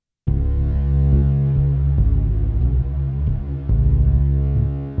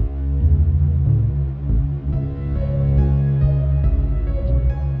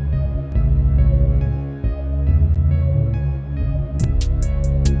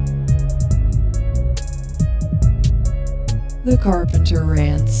The Carpenter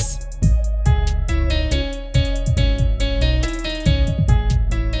Rants.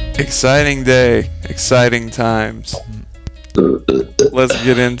 Exciting day, exciting times. Let's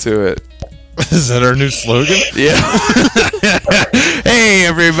get into it. Is that our new slogan? Yeah. Hey,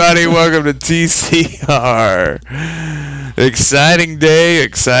 everybody, welcome to TCR. Exciting day,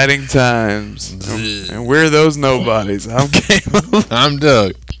 exciting times. And we're those nobodies. I'm Caleb. I'm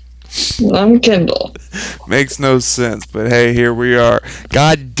Doug. I'm Kendall. Makes no sense, but hey, here we are.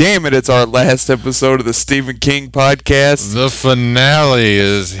 God damn it, it's our last episode of the Stephen King podcast. The finale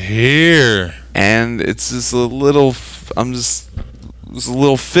is here. And it's just a little, it's a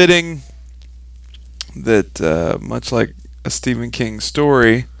little fitting that much like a Stephen King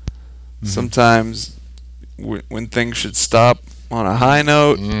story, sometimes when things should stop on a high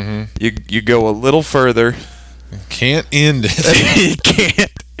note, you go a little further. Can't end it. You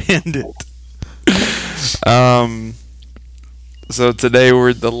can't end it. So today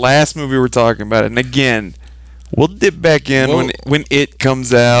the last movie we're talking about, and again, we'll dip back in when it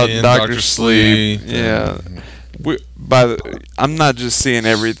comes out. And Dr. Sleep. Sleep. Yeah. I'm not just seeing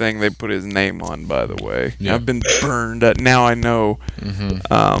everything they put his name on, by the way. Yeah. I've been burned. Now I know.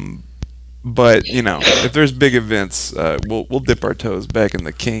 But, you know, if there's big events, we'll dip our toes back in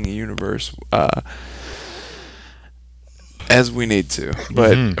the King universe as we need to.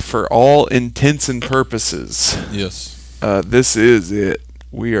 But for all intents and purposes, Yes. this is it.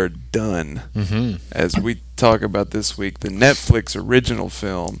 We are done. As we talk about this week, the Netflix original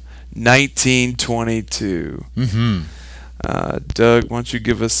film, 1922. Doug, why don't you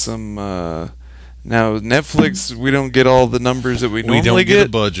give us some... now, Netflix, we don't get all the numbers that we normally don't get a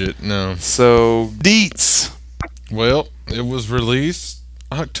budget, no. So, deets. Well, it was released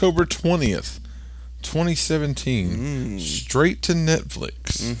October 20th, 2017. Straight to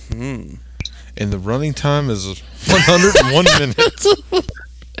Netflix. And the running time is 101 minutes.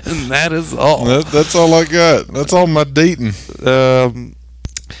 And that is all. That's all I got. That's all my dating.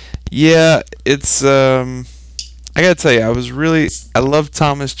 Yeah, it's... I gotta tell you, I love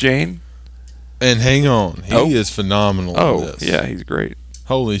Thomas Jane. And hang on, he is phenomenal in this. Yeah, he's great.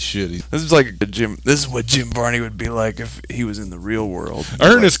 Holy shit. This is like this is what Jim Varney would be like if he was in the real world.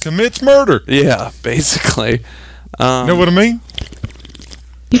 Ernest commits murder. Yeah, basically. Know what I mean?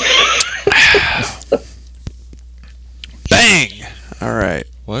 Bang! All right.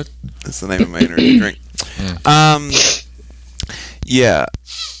 What? That's the name of my energy drink. Yeah,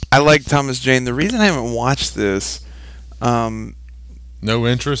 I like Thomas Jane. The reason I haven't watched this, No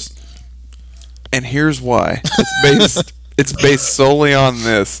interest? and here's why. It's based solely on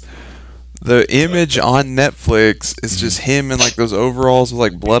this. The image on Netflix is just him in like those overalls with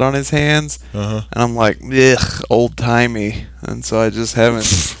like blood on his hands, and I'm like, ugh, old timey, and so I just haven't.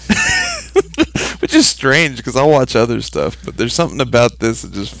 Which is strange because I'll watch other stuff, but there's something about this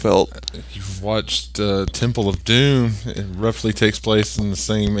that just felt. You've watched Temple of Doom. It roughly takes place in the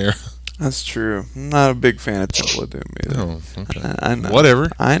same era. That's true. I'm not a big fan of Temple of Doom either. Oh, okay. I know. Whatever.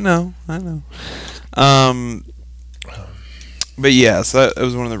 I know. But yeah, so that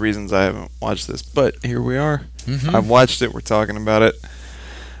was one of the reasons I haven't watched this. But here we are. I've watched it. We're talking about it.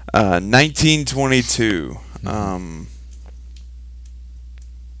 1922.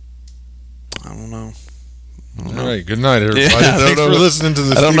 I don't know. All right. Good night, everybody. Yeah, Thanks for listening to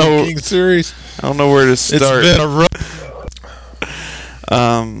the Stephen King series. I don't know where to start. It's been a rough.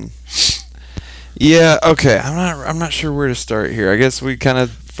 Yeah. Okay. I'm not sure where to start here. I guess we kind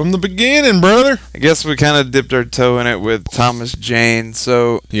of. From the beginning, brother. I guess we kind of dipped our toe in it with Thomas Jane.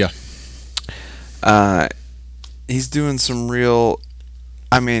 So yeah, he's doing some real.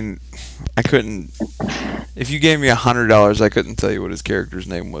 I mean, I couldn't. If you gave me $100, I couldn't tell you what his character's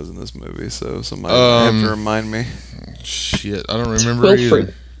name was in this movie. So somebody have to remind me. Shit, I don't remember Wilfred.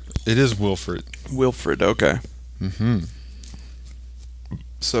 either. It is Wilfred. Wilfred. Okay.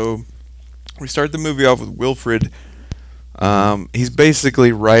 So we start the movie off with Wilfred. He's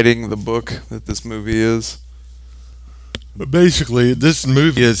basically writing the book that this movie is. Basically, this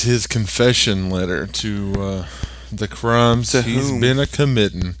movie is his confession letter to the crimes he's been a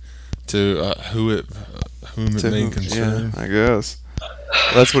committing to whom it may concern. Yeah, I guess.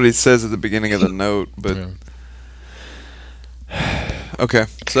 That's what he says at the beginning of the note. But okay,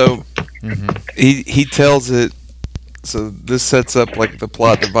 so he tells it. So this sets up like the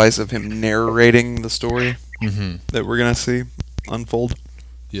plot device of him narrating the story that we're gonna see unfold.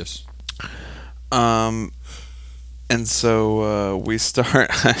 Yes. And so we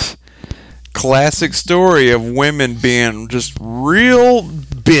start classic story of women being just real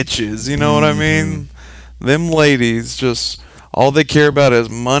bitches. You know what I mean? Them ladies just all they care about is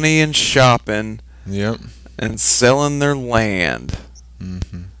money and shopping. Yep. and selling their land.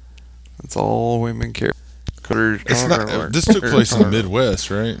 Mm-hmm. That's all women care. It's not. This took place in the Midwest,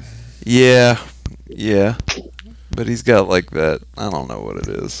 right? Yeah. But he's got like that. I don't know what it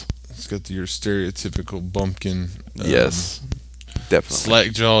is. It's got your stereotypical bumpkin. Yes, definitely.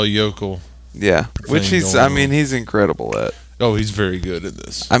 Slackjaw yokel. Yeah, which he's. I mean, he's incredible at. Oh, he's very good at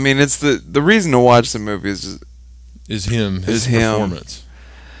this. I mean, it's the reason to watch the movie is him, his performance.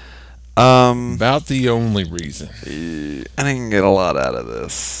 About the only reason. I didn't get a lot out of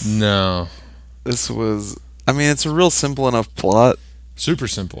this. No. This was. I mean, it's a real simple enough plot. Super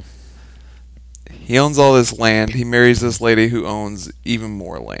simple. He owns all this land. He marries this lady who owns even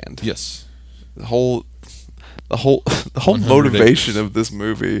more land. Yes. The whole motivation of this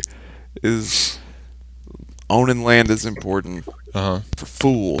movie is owning land is important for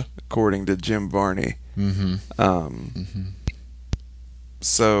fool, according to Jim Varney. Mm-hmm.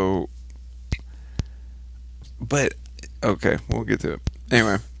 So, but okay, we'll get to it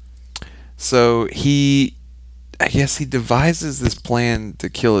anyway. So I guess he devises this plan to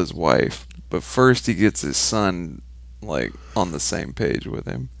kill his wife, but first he gets his son like on the same page with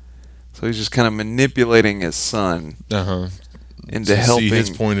him. So he's just kind of manipulating his son into helping see his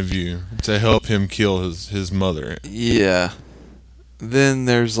point of view to help him kill his mother. Yeah. Then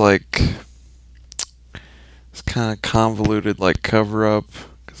there's like this kind of convoluted like cover up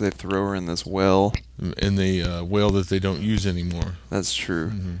because they throw her in this well. In the well that they don't use anymore. That's true.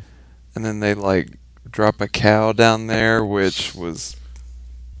 Mm-hmm. And then they like drop a cow down there, which was.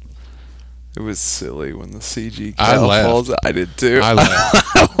 It was silly when the CG cow falls. I did too. I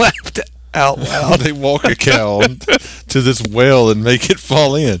laughed. I laughed out loud. They walk a cow to this well and make it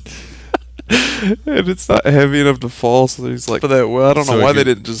fall in. And it's not heavy enough to fall, so he's like, well, I don't know why they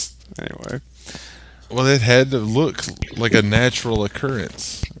didn't just... Anyway. Well, it had to look like a natural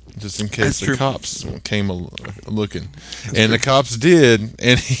occurrence, just in case the cops came looking. And the cops did,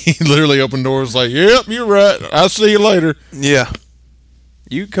 and he literally opened doors like, yep, you're right. I'll see you later. Yeah.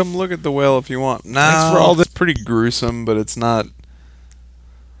 You come look at the well if you want. Thanks for all this. It's pretty gruesome, but it's not.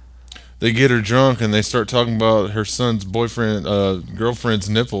 They get her drunk and they start talking about her son's girlfriend's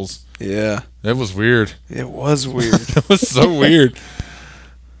nipples. Yeah. That was weird. It was weird. It was so weird.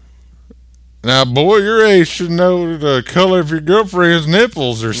 Now, boy, your age should know the color of your girlfriend's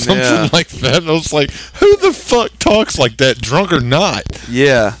nipples or something like that. I was like, who the fuck talks like that, drunk or not?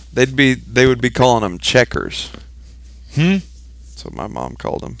 Yeah. They would be calling them checkers. That's what my mom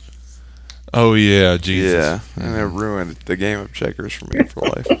called them. Oh, yeah, Jesus. Yeah, and it ruined the game of checkers for me for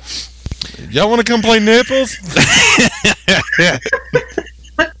life. Y'all want to come play nipples?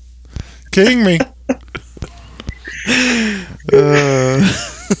 King me.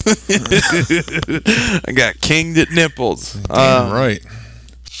 I got kinged at nipples. Damn right.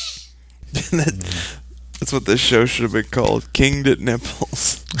 That's what this show should have been called. Kinged at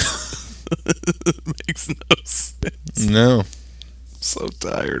nipples. Makes no sense. No. So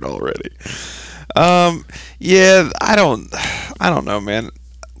tired already. Yeah, I don't know, man.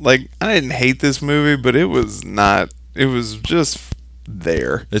 Like, I didn't hate this movie, but it was just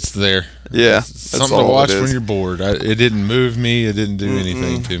there. It's there. Yeah. It's something to watch when you're bored. It didn't move me. It didn't do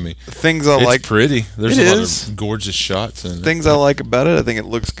anything to me. Things I like. It's pretty. There's a lot of gorgeous shots in it. Things I like about it, I think it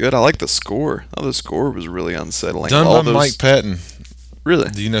looks good. I like the score. Oh, the score was really unsettling. Done by Mike Patton. Really?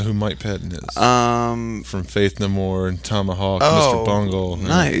 Do you know who Mike Patton is? From Faith No More and Tomahawk, Mr. Bungle.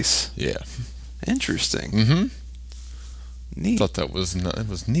 Nice. Yeah. Interesting. Mm-hmm. Neat. I thought that was it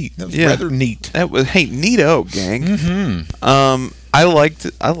was neat. That was rather neat. That was neato, gang. Mm-hmm. I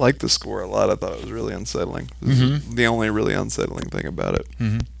liked the score a lot. I thought it was really unsettling. The only really unsettling thing about it.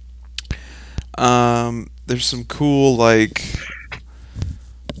 Mm-hmm. There's some cool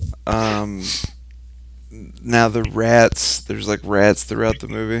now the rats. There's like rats throughout the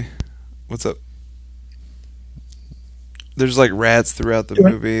movie. What's up? There's like rats throughout the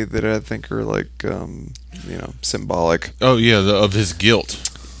movie that I think are like symbolic. Oh yeah, of his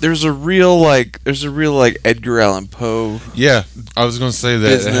guilt. There's a real Edgar Allan Poe. Yeah, I was going to say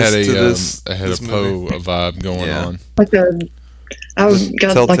that it had a Poe vibe going on. Like I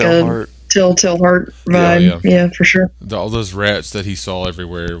got like a Telltale Heart vibe. Yeah, for sure. All those rats that he saw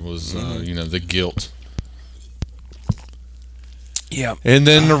everywhere was the guilt. Yeah. And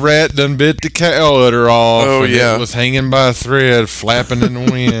then the rat done bit the cow udder off. Oh, yeah. It was hanging by a thread, flapping in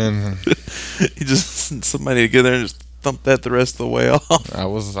the wind. He just sent somebody to get there and just thump that the rest of the way off. I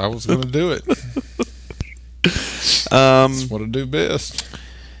was going to do it. That's what I do best.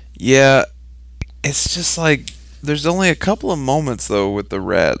 Yeah. It's just like, there's only a couple of moments, though, with the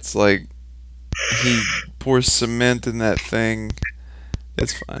rats. Like, he pours cement in that thing.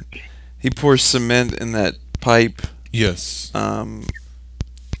 It's fine. He pours cement in that pipe. Yes. And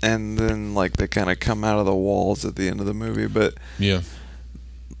then like they kind of come out of the walls at the end of the movie, but yeah,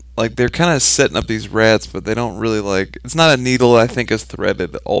 like they're kind of setting up these rats, but they don't really like. It's not a needle I think is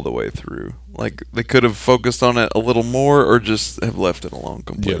threaded all the way through. Like they could have focused on it a little more, or just have left it alone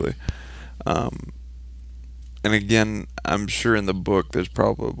completely. Yeah. And again, I'm sure in the book there's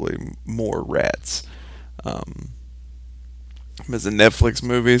probably more rats. It's a Netflix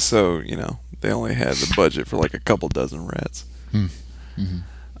movie, so you know they only had the budget for like a couple dozen rats.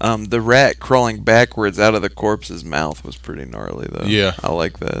 Mm-hmm. The rat crawling backwards out of the corpse's mouth was pretty gnarly, though. Yeah, I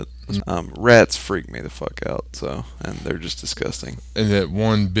like that. Rats freak me the fuck out, and they're just disgusting. And that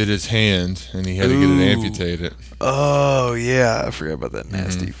one bit his hand, and he had to get it amputated. Oh yeah, I forgot about that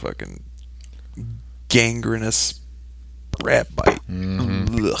nasty fucking gangrenous rat bite.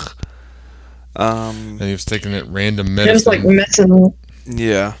 Ugh. And he was taking it random medicine. It was like messing.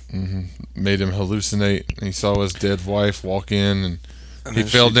 Yeah. Made him hallucinate. And he saw his dead wife walk in, and he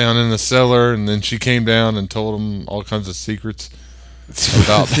fell down in the cellar, and then she came down and told him all kinds of secrets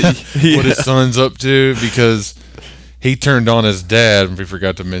about what his son's up to, because he turned on his dad, and we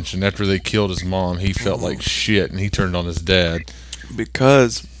forgot to mention, after they killed his mom, he felt like shit, and he turned on his dad.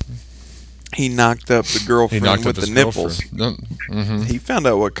 Because he knocked up the girlfriend with the nipples. He found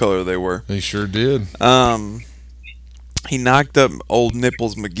out what color they were. He sure did. He knocked up old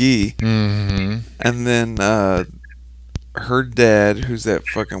Nipples McGee. And then her dad, who's that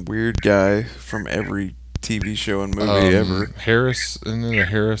fucking weird guy from every TV show and movie ever. Harris, isn't it a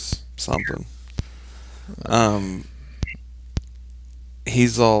Harris? Something.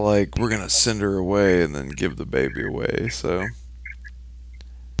 He's all like, we're going to send her away and then give the baby away, so...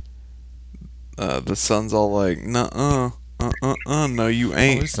 the son's all like, no, you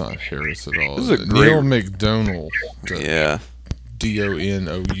ain't. Oh, it's not Harris at all. This is a Neil McDonough. Yeah.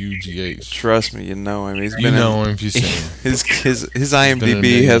 Donough. Trust me, you know him. He's been you know him if you see him. His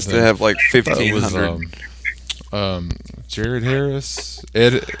IMDb has to have like 1,500. Jared Harris,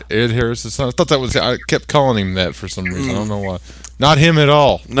 Ed Harris' son. I thought that was. I kept calling him that for some reason. I don't know why. Not him at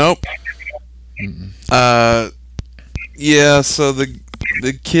all. Nope. Yeah. So the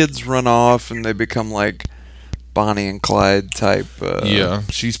kids run off and they become like Bonnie and Clyde type. Yeah,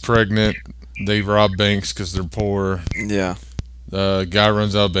 she's pregnant. They rob banks because they're poor. Yeah. The guy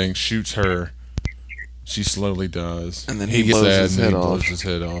runs out of banks, shoots her. She slowly dies. And then he blows his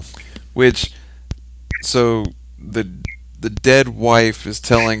head off. Which, so the dead wife is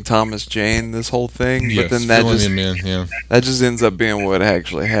telling Thomas Jane this whole thing, yes, but then that just him in, yeah. That just ends up being what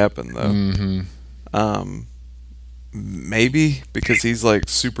actually happened, though. Maybe because he's like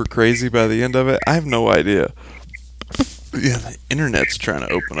super crazy by the end of it. I have no idea. Yeah, the internet's trying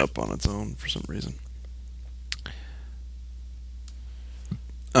to open up on its own for some reason.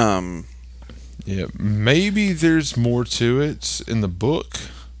 Yeah, maybe there's more to it in the book.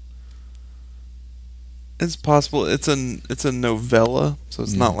 It's possible. It's a novella, so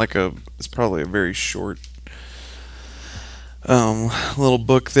it's not like it's probably a very short little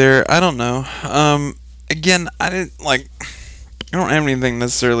book there. I don't know. Again, I don't have anything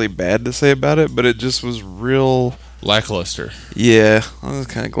necessarily bad to say about it, but it just was real lackluster. Yeah, I was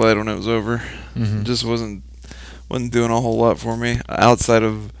kind of glad when it was over. It just wasn't doing a whole lot for me outside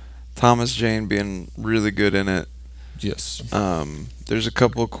of Thomas Jane being really good in it. Yes. There's a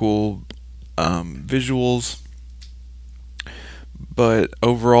couple of cool visuals, but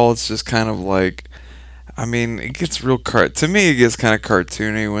overall it's just kind of like, I mean, it gets real to me it gets kind of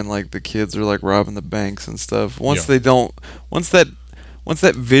cartoony when like the kids are like robbing the banks and stuff. Once that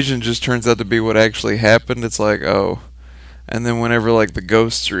vision just turns out to be what actually happened, it's like, oh. And then whenever like the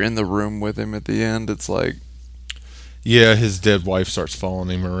ghosts are in the room with him at the end, it's like, yeah, his dead wife starts following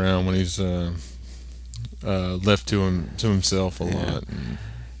him around when he's left to himself a lot.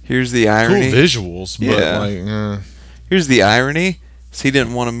 Here's the irony. Cool visuals, but here's the irony. He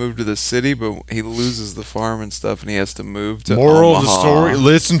didn't want to move to the city, but he loses the farm and stuff, and he has to move to Moral Omaha. of the story: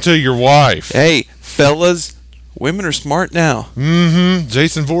 listen to your wife. Hey, fellas, women are smart now.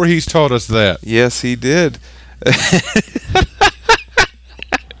 Jason Voorhees taught us that. Yes, he did.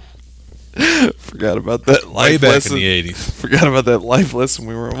 Forgot about that life lesson. Way back in the 80s. Forgot about that life lesson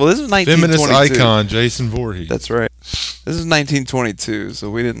we were. Well, this is 1922. Feminist icon Jason Voorhees. That's right. This is 1922, so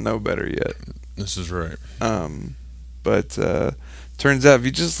we didn't know better yet. This is right. But turns out if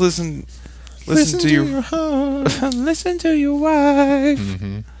you just listen to your heart. Listen to your wife.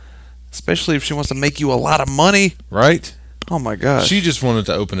 Especially if she wants to make you a lot of money. Right? Oh my gosh. She just wanted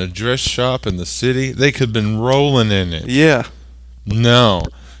to open a dress shop in the city. They could have been rolling in it. Yeah. No.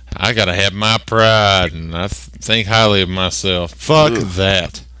 I gotta have my pride, and I think highly of myself. Fuck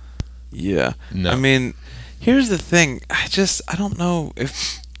that. Yeah. No. I mean, Here's the thing. I just don't know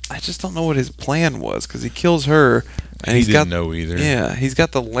what his plan was, because he kills her, and he didn't know either. Yeah, he's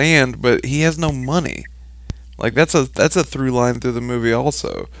got the land, but he has no money. Like that's a through line through the movie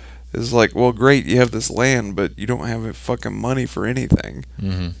also. It's like, well, great, you have this land, but you don't have fucking money for anything.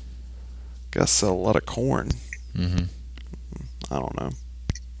 Mm-hmm. Gotta sell a lot of corn. Mm-hmm. I don't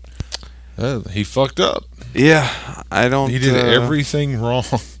know. He fucked up. Yeah, I don't. He did everything wrong.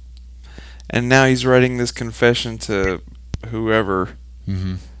 And now he's writing this confession to whoever.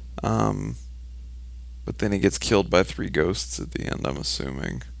 Mm-hmm. But then he gets killed by 3 ghosts at the end, I'm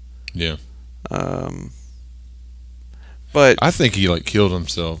assuming. Yeah. But I think he killed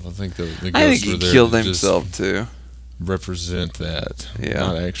himself. I think the ghosts I think were he there killed to himself just too. represent that. Yeah.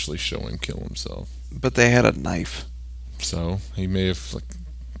 Not actually show him kill himself. But they had a knife. So he may have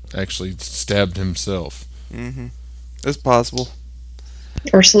actually stabbed himself. Mm-hmm. It's possible.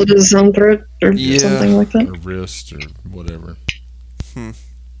 Or slit his own throat or something like that. Or wrist or whatever.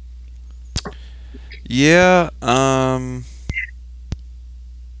 Yeah,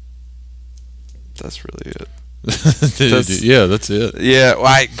 that's really it. Yeah, that's it. Yeah,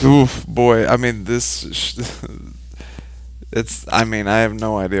 boy. I mean, I have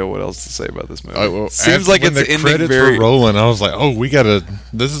no idea what else to say about this movie. Seems like it's the ending credits very. were rolling. I was like, oh, we're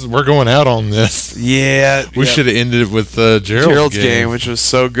going out on this. Yeah, We should have ended it with Gerald's game, which was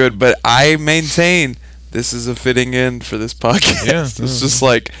so good. But I maintain this is a fitting end for this podcast. Yeah, it's just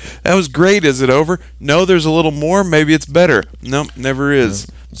like, that was great. Is it over? No, there's a little more. Maybe it's better. Nope, never is.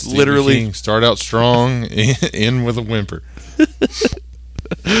 Stephen Literally, King, start out strong, end with a whimper.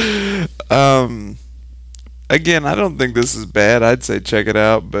 Again, I don't think this is bad. I'd say check it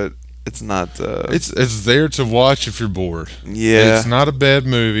out, but it's not. It's there to watch if you're bored. Yeah, it's not a bad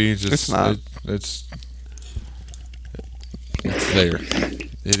movie. It's not. It's there.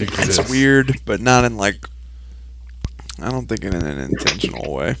 It exists. It's weird, but not in I don't think in an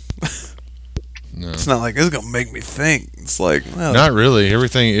intentional way. No. It's not like, it's gonna make me think. It's like, well, not really.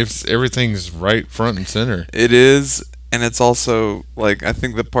 Everything's right front and center. It is, and it's also I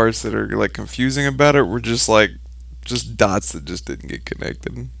think the parts that are confusing about it were just dots that just didn't get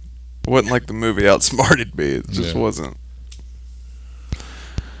connected. It wasn't like the movie outsmarted me. It just wasn't.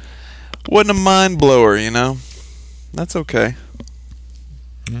 Wasn't a mind blower, That's okay.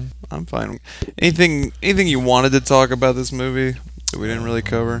 Mm-hmm. I'm fine. Anything you wanted to talk about this movie that we didn't really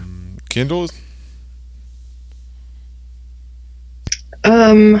cover? Kendall?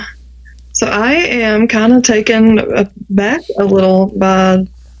 So I am kind of taken back a little by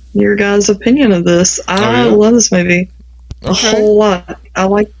your guys' opinion of this. I love this movie a whole lot. I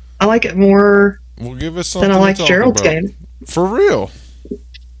like it more give us something than I like to talk Gerald's about. Game. For real?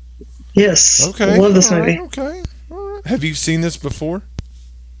 Yes. Okay. I love this movie. Okay. All right. Have you seen this before?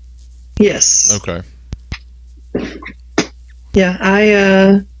 Yes. Okay. Yeah,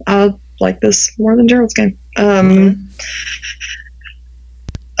 I like this more than Gerald's Game.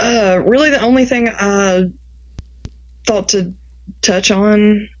 Really, the only thing I thought to touch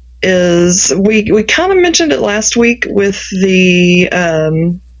on is we kind of mentioned it last week with the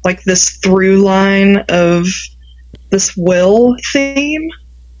this through line of this well theme.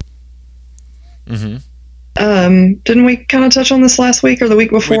 Mm-hmm. Didn't we kind of touch on this last week or the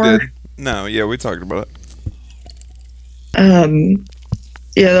week before? We did. No, yeah, we talked about it.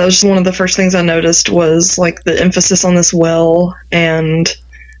 Yeah, that was just one of the first things I noticed was the emphasis on this well and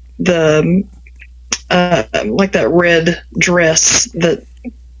the that red dress that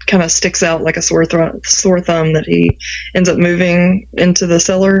kind of sticks out like a sore thumb that he ends up moving into the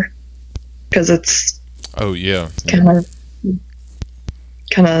cellar because it's kind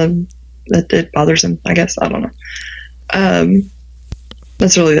of it bothers him, I guess. I don't know.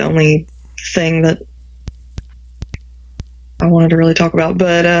 That's really the only thing that I wanted to really talk about.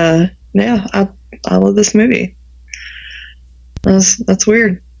 But yeah, I love this movie. That's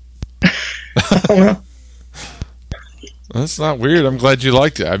weird. I don't know. That's not weird. I'm glad you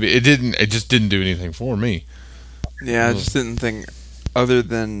liked it. I mean, it just didn't do anything for me. Yeah, I just didn't think, other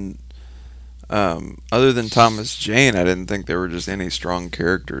than Thomas Jane, I didn't think there were just any strong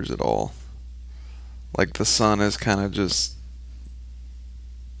characters at all. The son is kind of just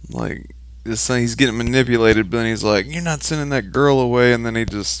the son, he's getting manipulated, but then he's like, "You're not sending that girl away," and then he's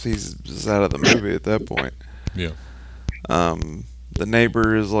just out of the movie at that point. Yeah. The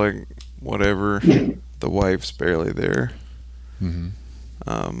neighbor is whatever. The wife's barely there. Mm-hmm.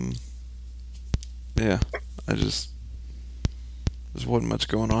 Yeah, there's wasn't much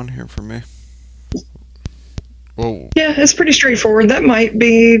going on here for me. Well, yeah, it's pretty straightforward. That might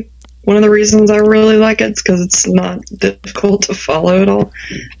be one of the reasons I really like it, because it's not difficult to follow at all.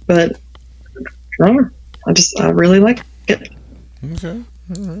 But I don't know. I really like it. Okay.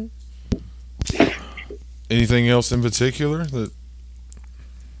 All right. Anything else in particular that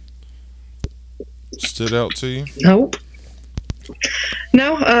stood out to you? Nope.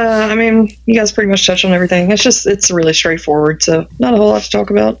 No, I mean, you guys pretty much touched on everything. It's really straightforward, so not a whole lot to talk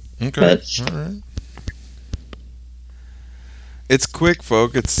about. Okay. But, all right. It's quick,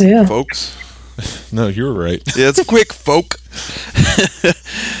 folk. It's Yeah. folks. No, you're right. Yeah, it's quick, folk.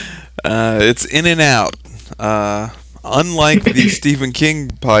 It's in and out. Unlike the Stephen King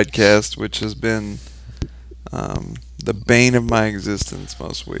podcast, which has been the bane of my existence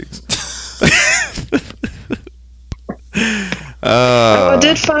most weeks. I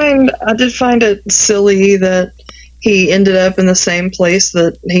did find it silly that he ended up in the same place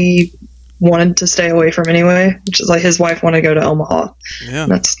that he wanted to stay away from anyway, which is like his wife wanted to go to Omaha. Yeah,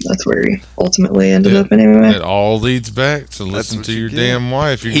 That's where he ultimately ended up anyway. It all leads back to listen what to you your get. damn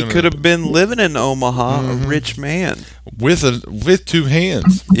wife. he could have been living in Omaha, a rich man. with two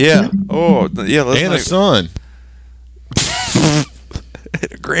hands Yeah. Oh, yeah. Let's and not, a son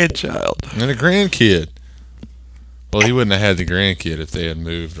and a grandchild. and a grandkid. Well, he wouldn't have had the grandkid if they had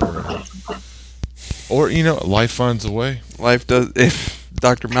moved, or life finds a way. Life does. If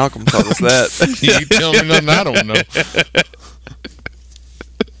Dr. Malcolm taught us that. You tell me nothing I don't know.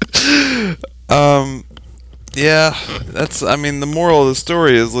 Yeah. That's. I mean, the moral of the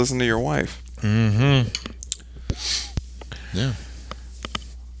story is listen to your wife. Mm-hmm. Yeah.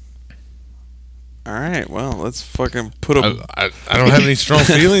 All right. Well, let's fucking put a. I don't have any strong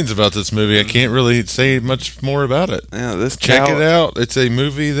feelings about this movie. I can't really say much more about it. Yeah. This Check cow, it out. It's a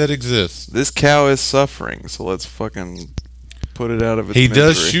movie that exists. This cow is suffering, so let's fucking put it out of its He misery.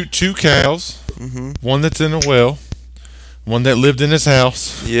 does shoot two cows. Mm-hmm. One that's in a well. One that lived in his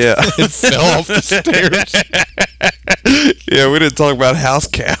house. Yeah. It fell off the stairs. Yeah, we didn't talk about house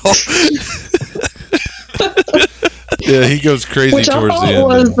cow. Yeah, he goes crazy Which I towards thought the end.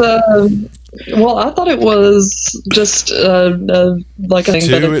 was, well, I thought it was just like a thing,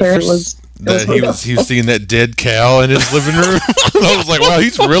 but Two, at apparently first, it was he was seeing that dead cow in his living room. I was like, wow,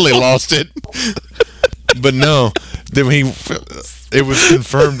 he's really lost it. But no, then it was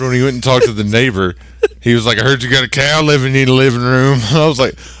confirmed when he went and talked to the neighbor. He was like, I heard you got a cow living in the living room. I was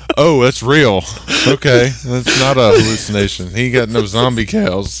like, oh, that's real. Okay, that's not a hallucination. He ain't got no zombie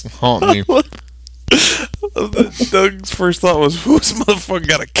cows haunting him. Doug's first thought was, "Who's motherfucker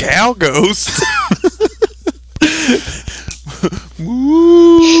got a cow ghost?"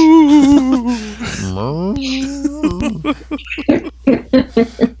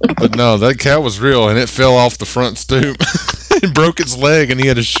 But no, that cow was real, and it fell off the front stoop. It broke its leg, and he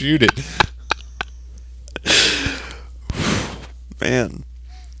had to shoot it. Man.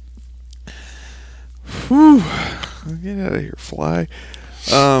 Whew. Get out of here, fly.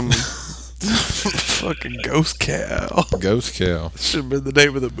 Fucking ghost cow. Ghost cow. Should have been the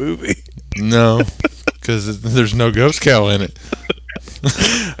name of the movie. No, because there's no ghost cow in it.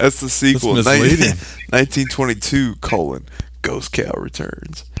 That's the sequel. That's misleading. 1922, Ghost Cow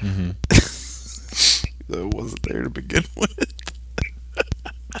Returns. Mm-hmm. That wasn't there to begin with.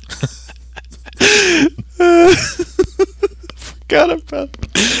 Forgot about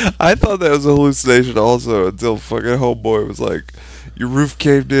it. I thought that was a hallucination also until fucking homeboy was like, your roof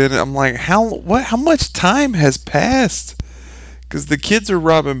caved in. I'm like, how much time has passed? Because the kids are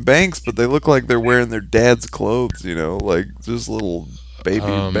robbing banks, but they look like they're wearing their dad's clothes, like just little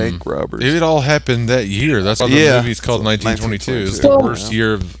baby bank robbers. It all happened that year. That's why the movie's called 1922. It's the worst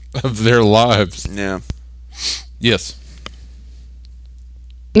year of their lives. Yeah. Yes.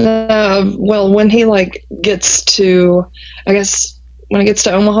 Well, when he gets to, I guess when he gets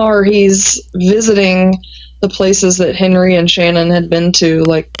to Omaha, or he's visiting the places that Henry and Shannon had been to,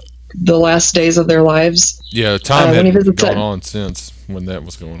 the last days of their lives. Yeah, time had gone on since when that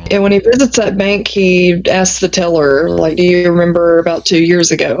was going on. And when he visits that bank, he asks the teller, do you remember about 2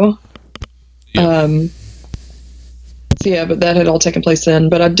 years ago? Yeah. So yeah, but that had all taken place then.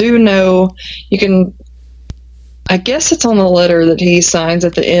 But I do know I guess it's on the letter that he signs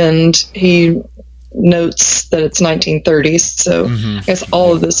at the end. He notes that it's 1930s, so I guess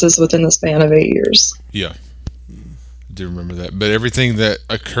all of this is within the span of 8 years. Yeah. I do remember that. But everything that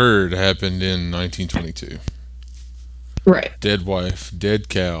occurred happened in 1922. Right. Dead wife, dead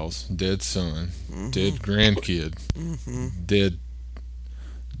cows, dead son, dead grandkid, dead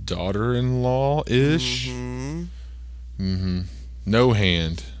daughter-in-law-ish. No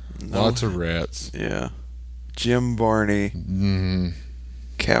hand. Lots of rats. Yeah. Jim Varney.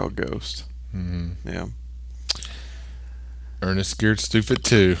 Cow ghost. Yeah. Ernest Scared Stupid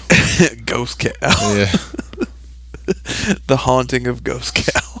 2. Ghost cow. Yeah. The haunting of Ghost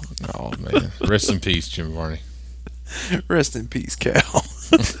Cow. Oh, man. Rest in peace, Jim Varney. Rest in peace, Cal.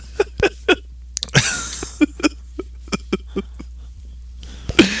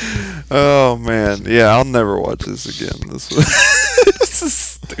 Oh man, yeah, I'll never watch this again. This is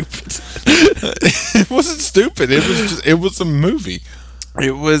stupid. It wasn't stupid. It was a movie.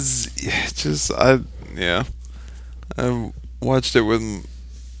 It was just I watched it with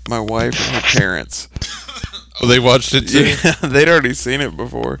my wife and her parents. Oh, they watched it too? Yeah, they'd already seen it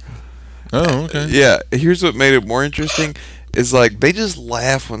before. Oh, okay. Yeah, here's what made it more interesting is like they just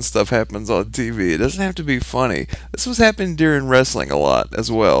laugh when stuff happens on TV. It doesn't have to be funny. This was happening during wrestling a lot as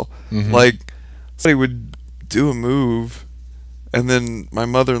well. Mm-hmm. Like somebody would do a move and then my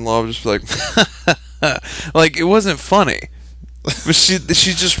mother-in-law would just be like like it wasn't funny. But she's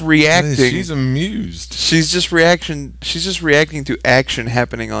just reacting. She's amused. She's just reacting to action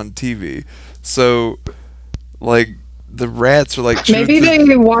happening on TV. So like the rats are like maybe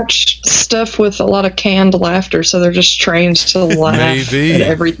they watch stuff with a lot of canned laughter, so they're just trained to laugh at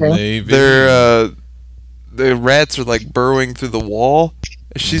everything. Maybe. The rats are like burrowing through the wall.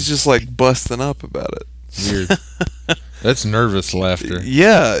 She's just like busting up about it. Weird. That's nervous laughter.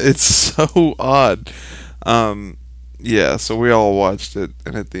 Yeah, it's so odd. Yeah, so we all watched it,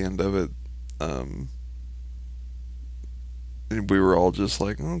 and at the end of it, we were all just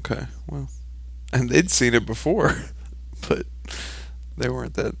like, okay, well, and they'd seen it before, but they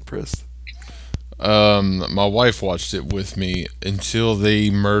weren't that impressed. My wife watched it with me until they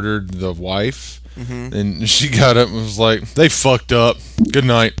murdered the wife. Mm-hmm. And she got up and was like, "They fucked up. Good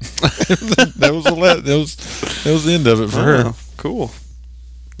night." That was the end of it for her. Cool,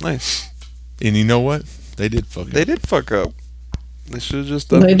 nice. And you know what? They did fuck up. They did fuck up. They should have just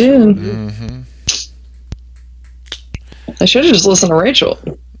done. They did. Mm-hmm. They should have just listened to Rachel.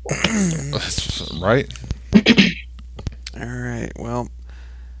 That's right. All right. Well,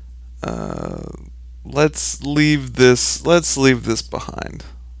 let's leave this behind.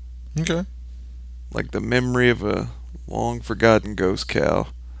 Okay. Like the memory of a long forgotten ghost cow.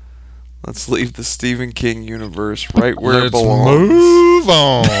 Let's leave the Stephen King universe right where it belongs. Move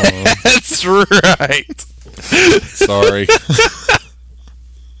on. That's right. Sorry.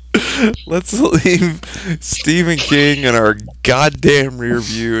 Let's leave Stephen King in our goddamn rear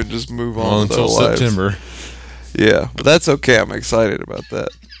view and just move on with until our lives. September. Yeah, but that's okay. I'm excited about that.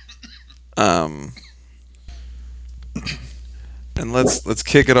 And let's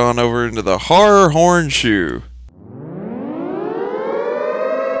kick it on over into the horror horn shoe.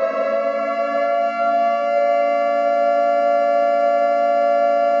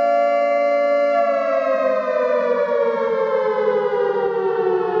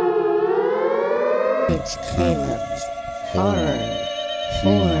 It's Caleb's Horror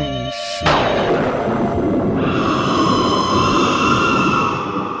Horn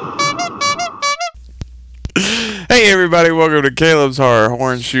Hey everybody, welcome to Caleb's Horror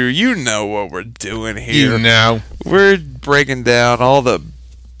Horn Shoe. You know what we're doing here. You know. We're breaking down all the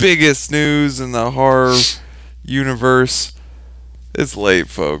biggest news in the horror universe. It's late,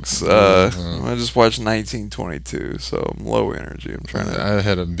 folks. I just watched 1922, so I'm low energy. I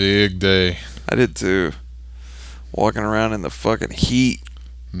had a big day. I did too. Walking around in the fucking heat.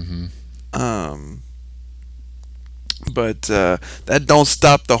 Mm-hmm. But that don't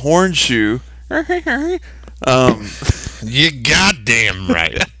stop the horn shoe. You goddamn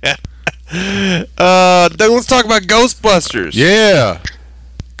right. Then let's talk about Ghostbusters. Yeah.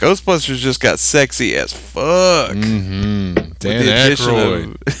 Ghostbusters just got sexy as fuck. Mm-hmm. Dan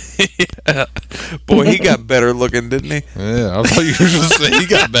Aykroyd. Yeah. Boy, he got better looking, didn't he? Yeah, I thought you were going to say he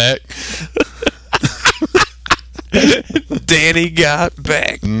got back. Danny got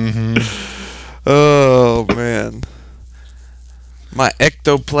back. Mm-hmm. Oh, man. My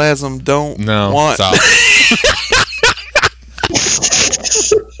ectoplasm don't want... Stop.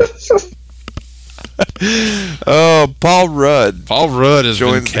 Oh, Paul Rudd. Paul Rudd has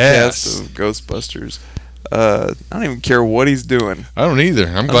joins been the cast. cast of Ghostbusters. I don't even care what he's doing. I don't either.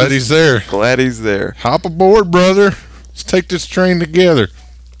 I'm glad he's there. Glad he's there. Hop aboard, brother. Let's take this train together.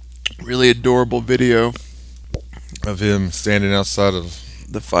 Really adorable video Of him standing outside of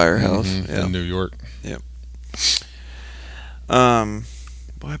the firehouse in New York. Yep.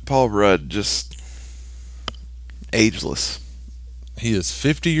 Boy, Paul Rudd just ageless. He is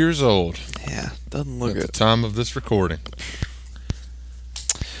 50 years old. Yeah, doesn't look at it. the time of this recording.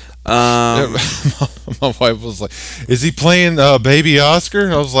 My My wife was like, "Is he playing baby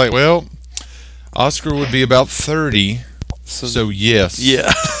Oscar?" I was like, "Well, Oscar would be about 30, so yes."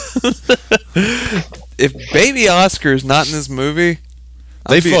 Yeah. If baby Oscar's not in this movie,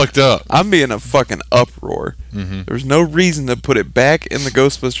 They fucked up. I'm being a fucking uproar. There's no reason to put it back in the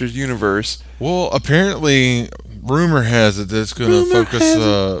Ghostbusters universe. Well, apparently, rumor has it that it's going to focus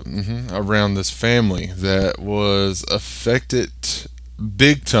around this family that was affected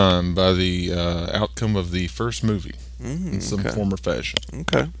big time by the outcome of the first movie in some form or fashion.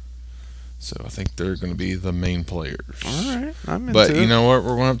 Okay. So I think they're going to be the main players. All right. I'm into But it. you know what?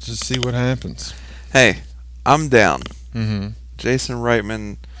 We're going to have to see what happens. Hey, I'm down. Mm-hmm. Jason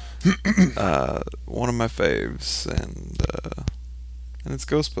Reitman, one of my faves, and it's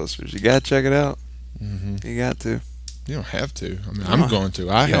Ghostbusters. You gotta check it out. You got to. You don't have to. I mean, I'm going to.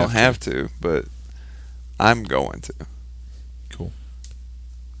 You don't have to, but I'm going to. Cool.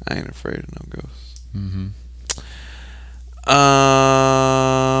 I ain't afraid of no ghosts.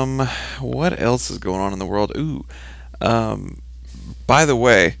 What else is going on in the world? Ooh, by the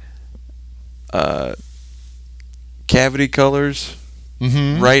way, Cavity Colors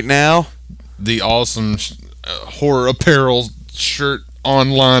right now. The awesome horror apparel shirt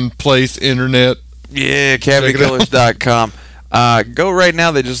online place internet. Yeah, CavityColors.com. Go right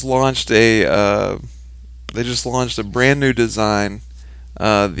now. They just launched a brand new design,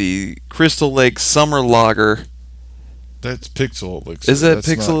 the Crystal Lake Summer Lager. That's Pixel Elixir. Is that That's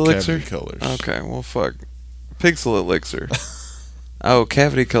Pixel not Elixir? Cavity Colors. Okay, well, fuck. Pixel Elixir. Oh,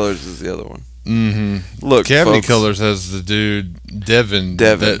 Cavity Colors is the other one. Look, Cavity folks, Colors has the dude Devin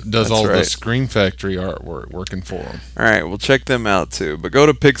that does that's all the right. Scream Factory artwork working for him. All right, we'll check them out too. But go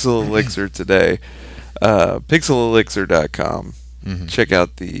to Pixel Elixir today, pixelelixir.com. Check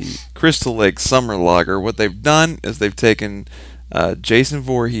out the Crystal Lake Summer Lager. What they've done is they've taken Jason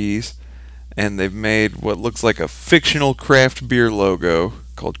Voorhees and they've made what looks like a fictional craft beer logo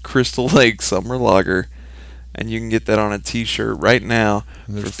called Crystal Lake Summer Lager. And you can get that on a T-shirt right now.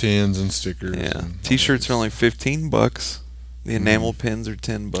 And there's pins and stickers. Yeah, and T-shirts are only $15. The enamel pins are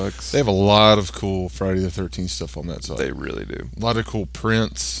 $10. They have a lot of cool Friday the 13th stuff on that site. They really do. A lot of cool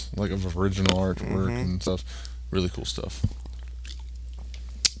prints, like of original artwork and stuff. Really cool stuff.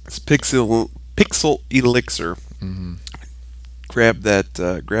 It's Pixel Elixir. Grab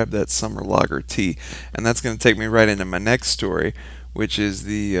that summer lager tea, and that's going to take me right into my next story, which is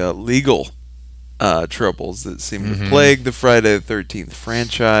the legal troubles that seem to plague the Friday the 13th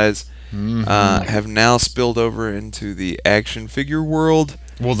franchise. Have now spilled over into the action figure world.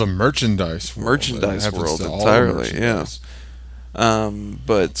 Well, the merchandise world Entirely, yeah.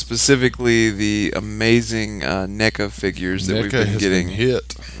 But specifically the amazing NECA figures that we've been getting.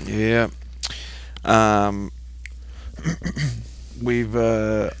 Hit. Yeah.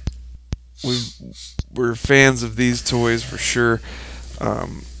 We're fans of these toys for sure. I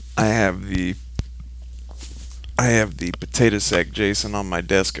have the potato sack Jason on my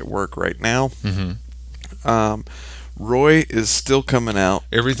desk at work right now. Roy is still coming out.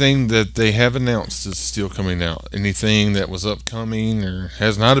 Everything that they have announced is still coming out. Anything that was upcoming or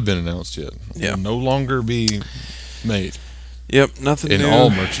has not been announced yet will no longer be made. Yep, nothing in new. all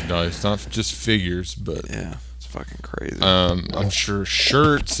merchandise, not just figures, but yeah, it's fucking crazy. I'm sure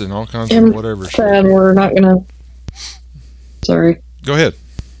shirts and all kinds of whatever. Sad we're not gonna. Sorry. Go ahead.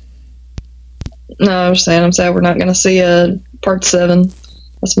 No, I was saying I'm sad we're not gonna see a part 7.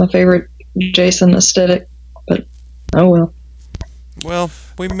 That's my favorite Jason aesthetic, but oh well. Well,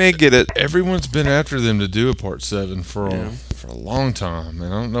 we may get it. Everyone's been after them to do a part 7 for a long time,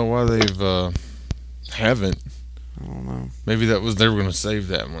 and I don't know why they've haven't. I don't know. Maybe they were going to save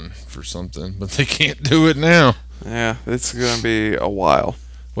that one for something, but they can't do it now. Yeah, it's going to be a while.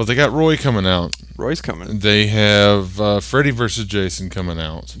 Well, they got Roy coming out. Roy's coming. They have Freddy vs. Jason coming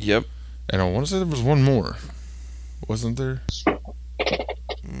out. Yep. And I want to say there was one more. Wasn't there?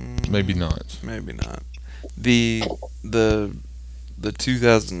 Maybe not. Maybe not. The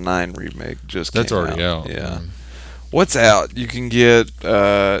 2009 remake just came out. That's already out. Yeah. What's out? You can get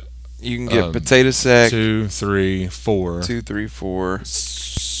Potato Sack 2, 3, 4. 2, 3, 4.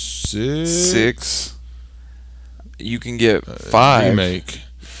 6. You can get 5. Remake.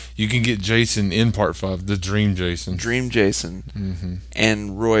 You can get Jason in part 5, the Dream Jason. Dream Jason.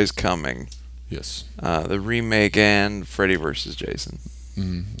 And Roy's coming. Yes. The remake and Freddy vs. Jason.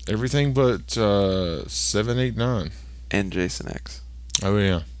 Everything but 7, 8, 9. And Jason X. Oh,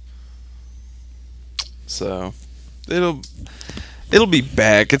 yeah. So, it'll be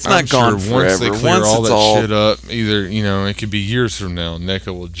back. It's not I'm gone sure forever. Once they clear Once all it's that shit up, either, it could be years from now, NECA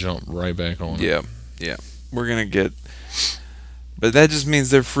will jump right back on it. Yeah. We're going to get... But that just means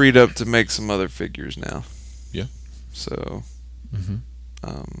they're freed up to make some other figures now. Yeah. So,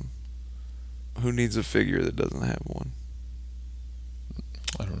 who needs a figure that doesn't have one?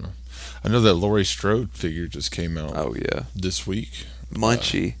 I don't know. I know that Laurie Strode figure just came out. Oh yeah, this week.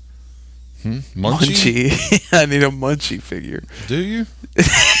 Munchie. Munchie? I need a Munchie figure. Do you?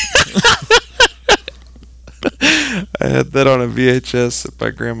 I had that on a VHS that my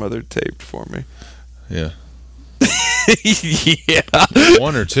grandmother taped for me. Yeah. Yeah.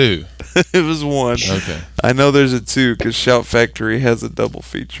 1 or 2? It was 1. Okay. I know there's a 2 because Shout Factory has a double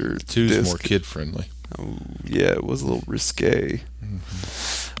feature. 2's disc. more kid friendly. Oh, yeah, it was a little risque.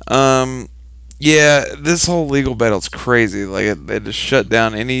 Mm-hmm. Yeah, this whole legal battle's crazy. Like, they just shut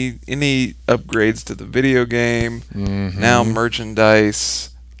down any upgrades to the video game. Mm-hmm. Now merchandise.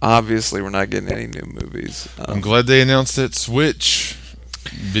 Obviously, we're not getting any new movies. I'm glad they announced that Switch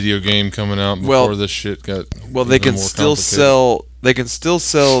video game coming out before this shit got. Well, they can still sell. They can still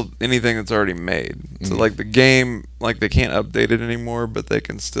sell anything that's already made. So, like the game, like they can't update it anymore, but they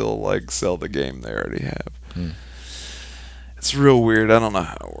can still like sell the game they already have. It's real weird. I don't know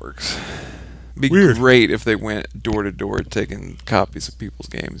how it works. It'd be great if they went door to door taking copies of people's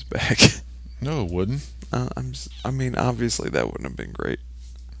games back. No, it wouldn't. I mean, obviously that wouldn't have been great.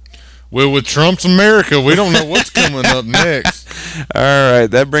 Well, with Trump's America, we don't know what's coming up next. All right,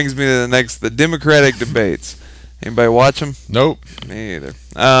 that brings me to the Democratic debates. Anybody watch them? Nope. Me either.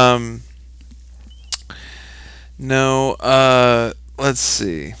 No. Let's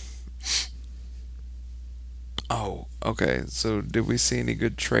see. Oh, okay. So, did we see any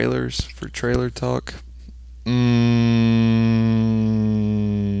good trailers for Trailer Talk?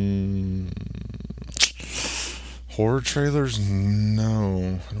 Horror trailers?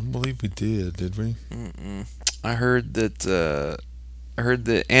 No, I don't believe we did we? I heard that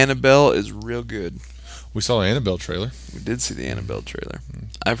Annabelle is real good. We saw an Annabelle trailer. We did see the Annabelle trailer.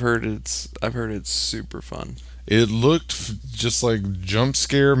 I've heard it's super fun. It looked just like jump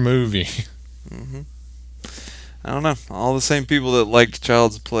scare movie. I don't know. All the same people that liked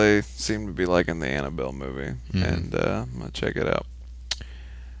Child's Play seem to be liking the Annabelle movie, and I'm gonna check it out.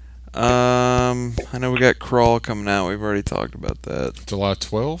 I know we got Crawl coming out. We've already talked about that. July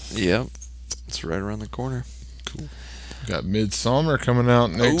 12th? Yep. It's right around the corner. Cool. We got Midsummer coming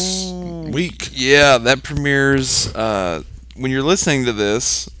out next week. Yeah, that premieres, when you're listening to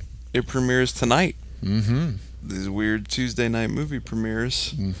this, it premieres tonight. These weird Tuesday night movie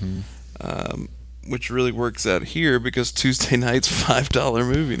premieres. Which really works out here because Tuesday night's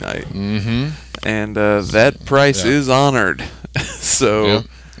 $5 movie night. And that price is honored. So...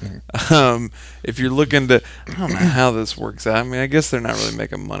 if you're looking to, I don't know how this works out. I mean, I guess they're not really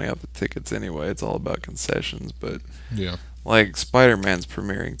making money off the tickets anyway. It's all about concessions. But like Spider-Man's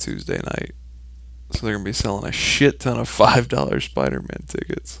premiering Tuesday night, so they're gonna be selling a shit ton of $5 Spider-Man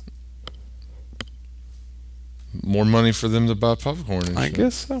tickets. More money for them to buy popcorn and I shit.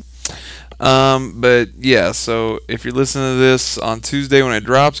 guess so. But yeah, so if you're listening to this on Tuesday when it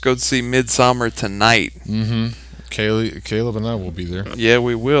drops, go see Midsummer tonight. Caleb and I will be there. Yeah,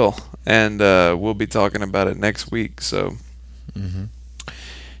 we will. And we'll be talking about it next week, so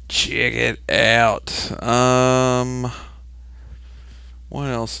check it out. What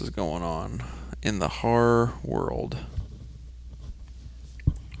else is going on in the horror world?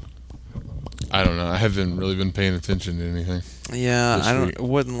 I don't know. I haven't really been paying attention to anything. Yeah, I don't. week. It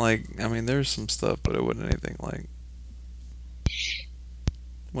wasn't like. I mean, there's some stuff, but it wasn't anything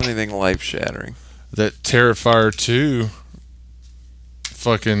life shattering. That Terrifier 2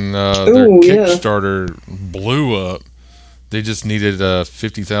 fucking their Kickstarter blew up. They just needed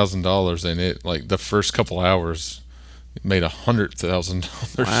 $50,000 in it. Like the first couple hours, it made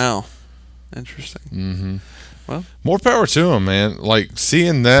 $100,000. Wow, interesting. Well, more power to them, man. Like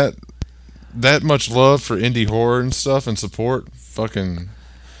seeing that much love for indie horror and stuff and support, fucking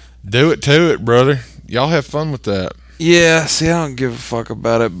do it to it, brother. Y'all have fun with that. yeah. See, I don't give a fuck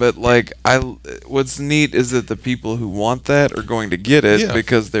about it, but like, what's neat is that the people who want that are going to get it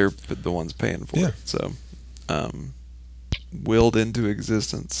because they're the ones paying for it. So, willed into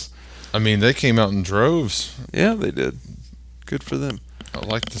existence. I mean, they came out in droves. Yeah, they did. Good for them. I'd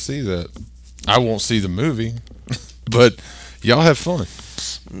like to see that. I won't see the movie, but y'all have fun.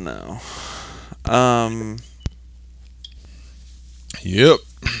 No. Yep.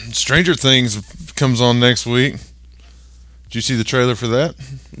 Stranger Things comes on next week. Did you see the trailer for that?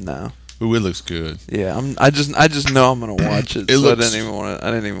 No. Ooh, it looks good. Yeah, I just know I'm gonna watch it. It so looks- I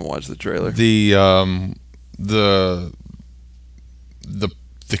didn't even watch the trailer. The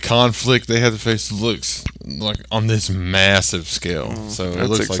conflict they had to face looks like on this massive scale. So it that's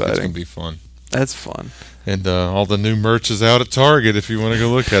looks like it's exciting. gonna be fun. That's fun. And all the new merch is out at Target if you want to go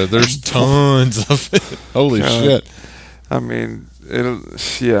look at it. There's tons of it. Holy God. shit. I mean,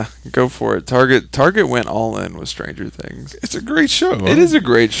 yeah, go for it. Target went all in with Stranger Things. It's a great show. It is a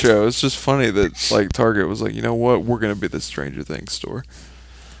great show. It's just funny that like Target was like, you know what, we're gonna be the Stranger Things store.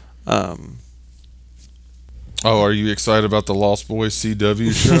 Oh, are you excited about the Lost Boys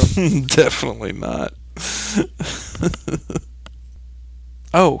CW show? Definitely not.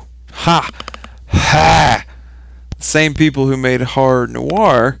 Oh, ha! Same people who made Horror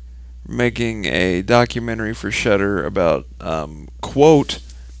Noir, making a documentary for Shudder about quote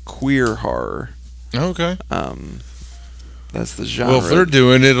queer horror. Okay. That's the genre. Well, if they're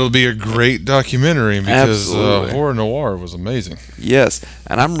doing it, it'll be a great documentary because Absolutely. Horror Noir was amazing. Yes,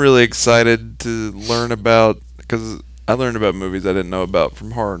 and I'm really excited to learn about, because I learned about movies I didn't know about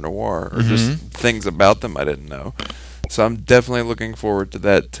from Horror Noir, or just things about them I didn't know. So I'm definitely looking forward to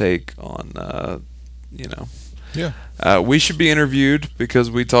that take on, Yeah. We should be interviewed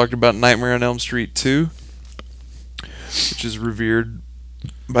because we talked about Nightmare on Elm Street 2, which is revered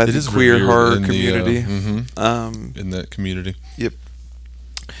by the queer revered horror in community. In that community. Yep.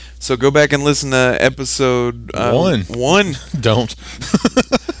 So go back and listen to episode one. Don't.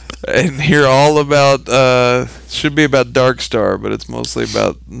 And hear all about, should be about Dark Star, but it's mostly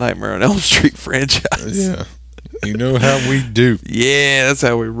about Nightmare on Elm Street franchise. Yeah. You know how we do. Yeah, that's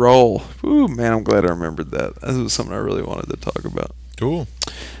how we roll. Ooh, man, I'm glad I remembered that. That was something I really wanted to talk about. Cool.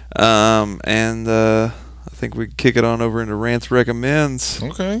 I think we can kick it on over into Rants Recommends.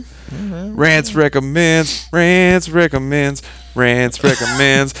 Okay. All right. Rants Recommends, Rants Recommends, Rants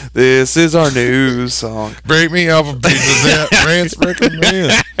Recommends. This is our new song. Break me off a piece of that. Rants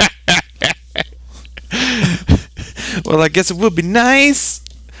recommend. Well, I guess it would be nice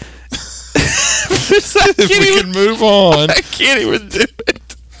If we can move on. I can't even do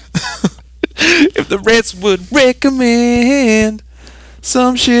it. If the rants would recommend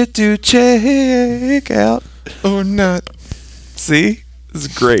some shit to check out. Or not. See? This is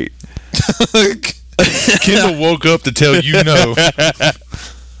great. Kendall woke up to tell you no.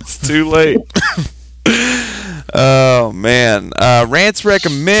 It's too late. Oh, man. Rants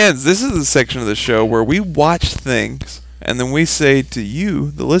Recommends. This is the section of the show where we watch things and then we say to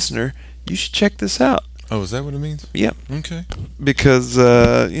you, the listener, you should check this out. Oh, is that what it means? Yep. Okay. Because,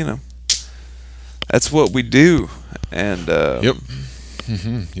 that's what we do. And Yep.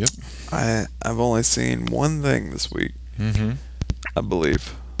 Yep. I've only seen one thing this week, I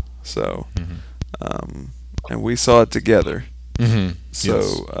believe. So, and we saw it together.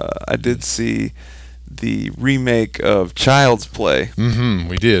 So I did see the remake of Child's Play.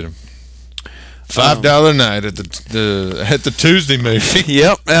 We did. $5 night at the Tuesday movie.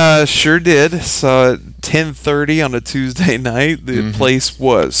 Yep, sure did. Saw it 10:30 on a Tuesday night. The place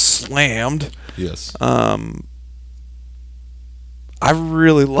was slammed. Yes. I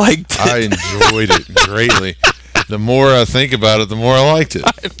really liked it. I enjoyed it greatly. The more I think about it, the more I liked it.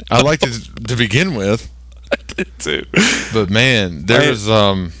 I liked it to begin with. I did too. But man, there's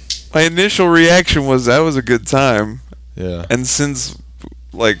my initial reaction was that was a good time. yeah. And since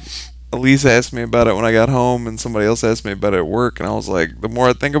like Elise asked me about it when I got home and somebody else asked me about it at work, and I was like, the more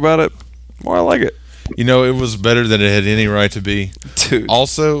I think about it, the more I like it. You know, it was better than it had any right to be. Dude.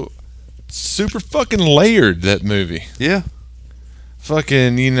 Also, super fucking layered, that movie. Yeah.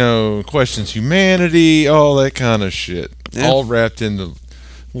 Fucking, questions humanity, all that kind of shit. Yeah. All wrapped into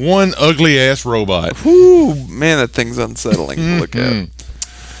one ugly ass robot. Whew, man, that thing's unsettling to look at.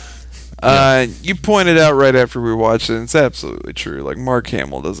 You pointed out right after we watched it, and it's absolutely true. Like, Mark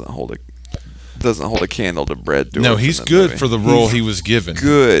Hamill doesn't hold a candle to Brad Dourif. No, he's good for the role he was given.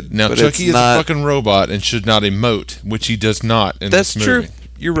 Good. Now, but Chucky is not a fucking robot and should not emote, which he does not in That's this true. movie.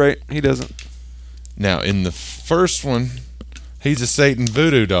 You're right. He doesn't. Now, in the first one, he's a Satan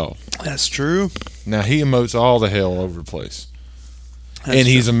voodoo doll. That's true. Now, he emotes all the hell over the place. That's and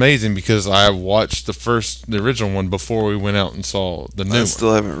he's true. amazing because I watched the original one before we went out and saw the new I one.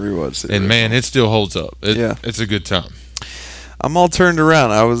 still haven't rewatched it. And man, it still holds up. Yeah. It's a good time. I'm all turned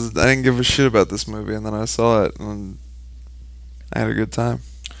around. I didn't give a shit about this movie, and then I saw it, and I had a good time.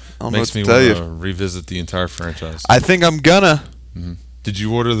 I don't Makes know me what to want tell to you. revisit the entire franchise. I think I'm gonna. Did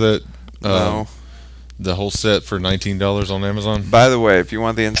you order that? No. The whole set for $19 on Amazon. By the way, if you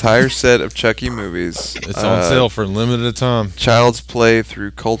want the entire set of Chucky movies, It's on sale for a limited time. Child's Play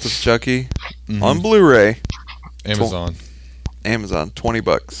through Cult of Chucky on Blu-ray, Amazon. Amazon,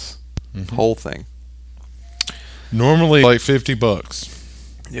 $20, whole thing. Normally like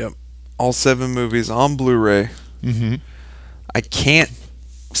 $50. Yep, all 7 movies on Blu-ray. I can't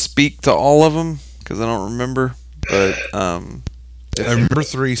speak to all of them because I don't remember, but I remember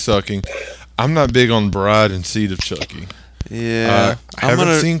 3 sucking. I'm not big on Bride and Seed of Chucky. yeah, I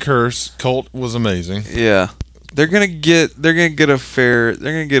haven't seen Curse. Cult was amazing. Yeah, they're gonna get a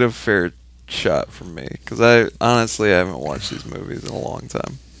fair shot from me because I honestly haven't watched these movies in a long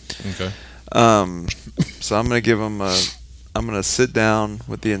time. Okay. So I'm gonna sit down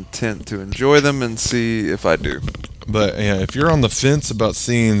with the intent to enjoy them and see if I do. But yeah, if you're on the fence about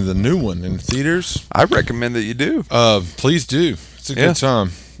seeing the new one in theaters, I recommend that you do. please do. It's a good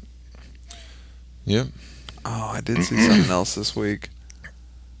time. Yep. Oh, I did see something else this week.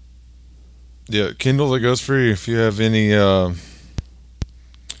 Yeah, Kindle, that goes for you if you have any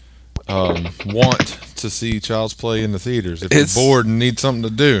want to see Child's Play in the theaters. If It's- you're bored and need something to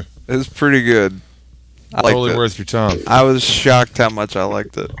do, It's pretty good. I liked totally it. worth your time. I was shocked how much I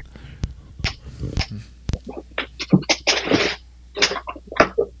liked it.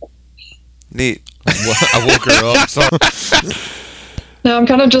 Neat. I woke her up. Sorry. No, I'm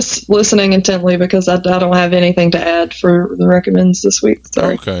kind of just listening intently because I don't have anything to add for the recommends this week.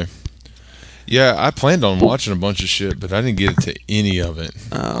 Sorry. Okay. Yeah, I planned on watching a bunch of shit, but I didn't get to any of it.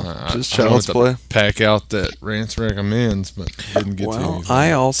 Just I wanted Child's to Play. pack out that Rance recommends, but didn't get to Well, anything.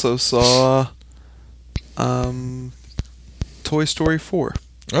 I also saw Toy Story 4.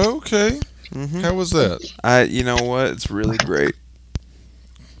 Okay. Mm-hmm. How was that? You know what? It's really great.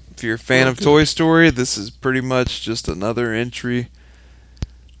 If you're a fan of Okay. Toy Story, this is pretty much just another entry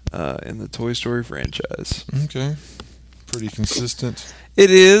in the Toy Story franchise. Okay. Pretty consistent. It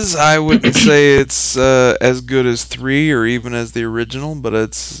is. I wouldn't say it's as good as 3 or even as the original, but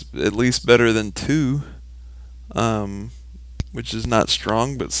it's at least better than 2, which is not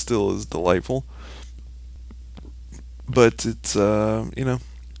strong, but still is delightful. But it's,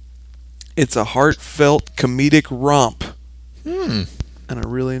 it's a heartfelt comedic romp, and I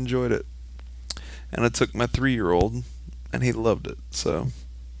really enjoyed it. And I took my 3-year-old, and he loved it, so...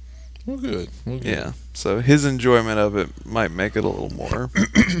 Well, good. Yeah, so his enjoyment of it might make it a little more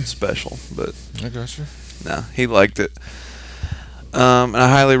special, but I got you. no, he liked it. And I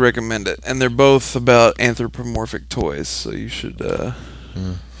highly recommend it. And they're both about anthropomorphic toys, so you should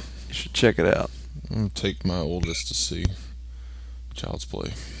check it out. I'm going to take my oldest to see Child's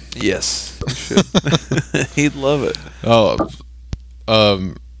Play. Yes, you should. He'd love it.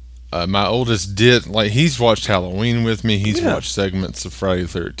 My oldest did, he's watched Halloween with me. He's Yeah. watched segments of Friday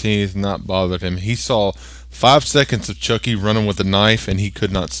the 13th. Not bothered him. He saw 5 seconds of Chucky running with a knife, and he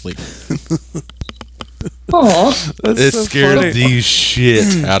could not sleep. Aw. It so scared funny. the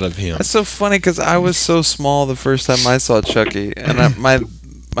shit out of him. That's so funny because I was so small the first time I saw Chucky, and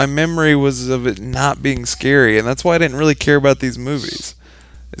my memory was of it not being scary, and that's why I didn't really care about these movies.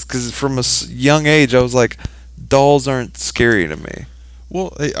 It's because from a young age I was like, dolls aren't scary to me.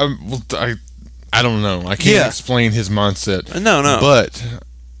 Well, I don't know. I can't Yeah. explain his mindset. No. But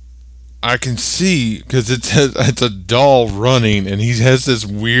I can see because it's a doll running, and he has this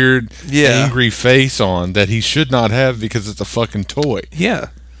weird, angry face on that he should not have because it's a fucking toy. Yeah.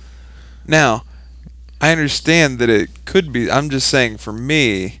 Now, I understand that it could be. I'm just saying, for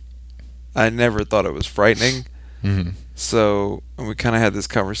me, I never thought it was frightening. Mm-hmm. So, and we kind of had this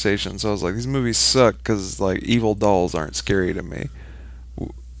conversation. So I was like, these movies suck because evil dolls aren't scary to me.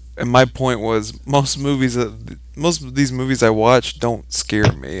 And my point was, most of these movies I watch don't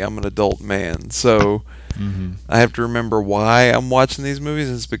scare me. I'm an adult man, so I have to remember why I'm watching these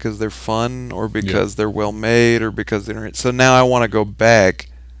movies. It's because they're fun, or because they're well made, or because they're. So now I want to go back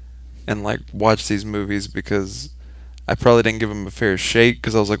and watch these movies because I probably didn't give them a fair shake.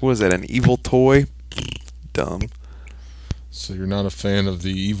 Because I was like, what is that? An evil toy? Dumb. So you're not a fan of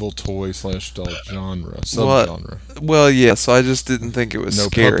the evil toy / doll genre, subgenre. Well, yeah. So I just didn't think it was No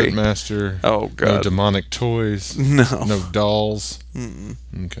scary. Puppet Master. Oh No god. demonic toys. No. No dolls. Mm-mm.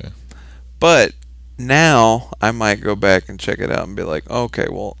 Okay. But now I might go back and check it out and be like, okay,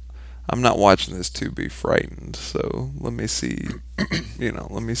 well, I'm not watching this to be frightened. So let me see,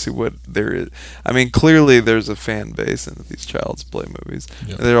 let me see what there is. I mean, clearly there's a fan base in these Child's Play movies.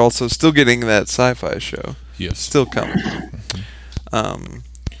 Yep. They're also still getting that sci-fi show. Yes. Still coming.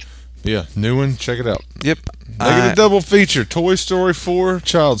 Yeah, new one. Check it out. Yep. Make it a double feature: Toy Story 4,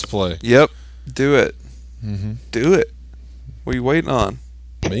 Child's Play. Yep. Do it. Mm-hmm. Do it. What are you waiting on?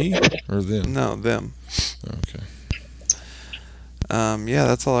 Me or them? No, them. Okay. Yeah,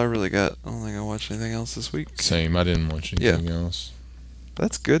 that's all I really got. I don't think I watched anything else this week. Same. I didn't watch anything else.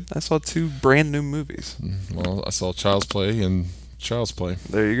 That's good. I saw 2 brand new movies. Well, I saw Child's Play and Child's Play.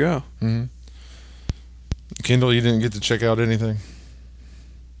 There you go. Mm-hmm. Kendall, you didn't get to check out anything?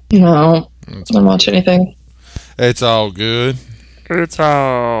 No, That's I don't watch anything. It's all good. It's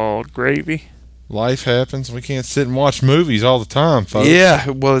all gravy. Life happens. We can't sit and watch movies all the time, folks. Yeah,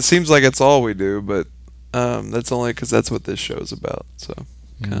 well, it seems like it's all we do, but that's only because that's what this show's about. So,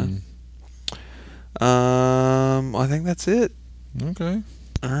 okay. I think that's it. Okay.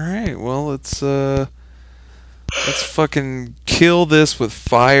 All right. Well, let's fucking kill this with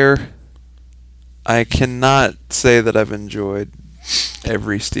fire. I cannot say that I've enjoyed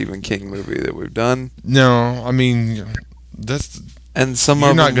every Stephen King movie that we've done. No, I mean that's And some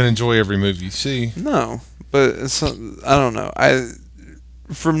you're of not them, going to enjoy every movie you see. No, but some, I don't know.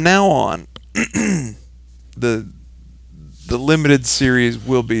 From now on, the limited series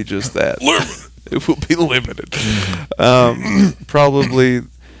will be just that. It will be limited. Probably,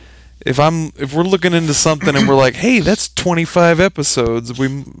 if we're looking into something and we're like, hey, that's 25 episodes.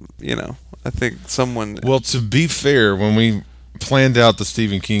 I think someone. Well, to be fair, when we planned out the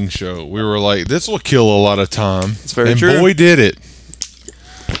Stephen King show, we were like, this will kill a lot of time. It's very and true. Boy, did it.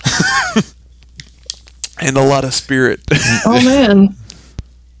 And a lot of spirit. Oh man,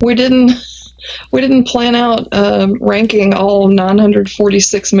 we didn't plan out ranking all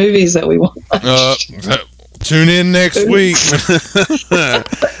 946 movies that we watched. Tune in next week. I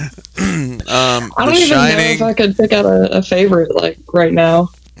don't even know if I could pick out a favorite like right now.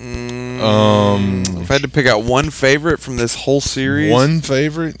 If I had to pick out one favorite from this whole series, One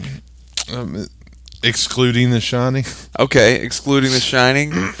favorite, excluding The Shining. Okay, excluding The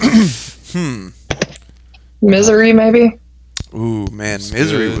Shining. Misery, maybe. Ooh, man, That's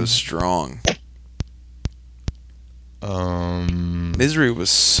Misery good. was strong. Misery was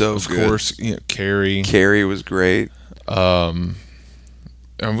so Of good. course, Carrie. Carrie was great. And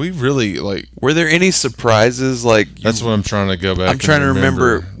we really like. Were there any surprises? That's what I'm trying to go back. I'm trying to and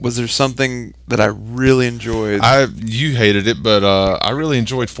remember. Was there something that I really enjoyed? You hated it, but I really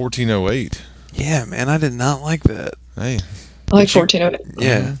enjoyed 1408. Yeah, man, I did not like that. Hey, I like 1408.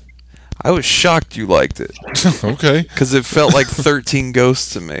 Yeah, I was shocked you liked it okay. because it felt like 13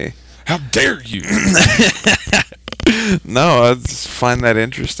 Ghosts to me. How dare you? No, I just find that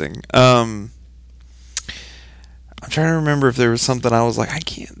interesting. I'm trying to remember if there was something I was like, I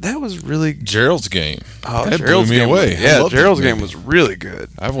can't. That was really. Gerald's Game. Oh, That Gerald's blew me game away. was- I yeah, loved Gerald's that game movie. was really good.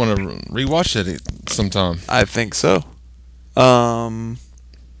 I want to rewatch it sometime. I think so. The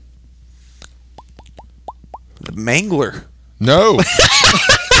Mangler. No.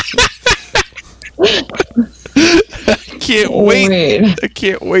 Can't wait. I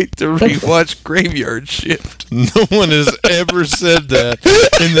can't wait to rewatch Graveyard Shift. No one has ever said that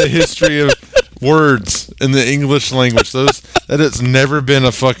in the history of words in the English language. That has never been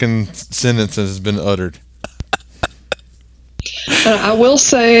a fucking sentence that has been uttered. I will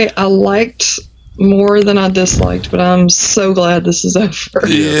say I liked more than I disliked, but I'm so glad this is over.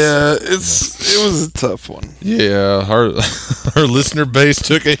 Yeah, it was a tough one. Yeah, our listener base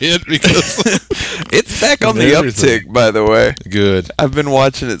took a hit because It's back on the Everything. uptick, by the way. good. I've been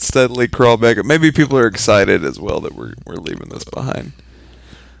watching it steadily crawl back. Maybe people are excited as well that we're leaving this behind.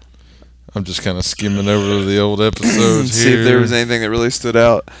 I'm just kind of skimming over the old episodes See here. if there was anything that really stood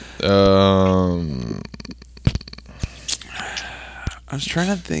out. I was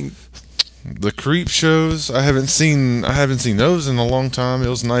trying to think. The creep shows I haven't seen those in a long time. It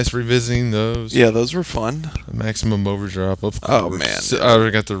was nice revisiting those. Yeah, those were fun. Maximum Overdrive, of course. Oh, man. I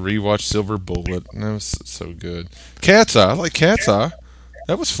got to rewatch Silver Bullet. That was so good. Cat's Eye, I like Cat's Eye.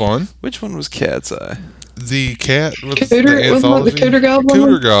 That was fun. Which one was Cat's Eye? The cat with Cooter, the wasn't it anthology. the Cooter Goblin?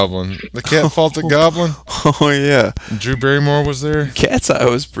 Cooter Goblin. The cat fought the goblin. Oh yeah, Drew Barrymore was there. Cat's Eye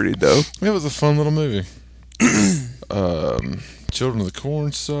was pretty dope. It was a fun little movie. Children of the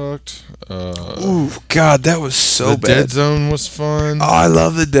Corn sucked. Ooh, God, that was so the bad. Dead Zone was fun. Oh, I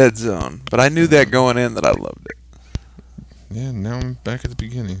love the Dead Zone, but I knew that going in that I loved it. Yeah, now I'm back at the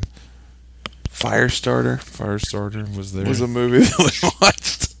beginning. Firestarter Firestarter was there. was a movie that we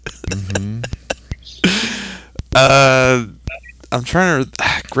watched. Mhm. I'm trying to.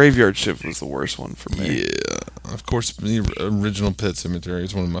 Graveyard Shift was the worst one for me. Yeah, of course, the original Pet Cemetery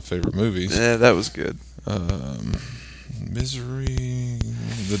is one of my favorite movies. Yeah, that was good. Misery,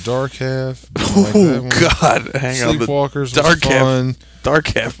 The Dark Half. didn't like that Oh one. God, hang on. The Sleepwalkers Dark was fun. Half. Dark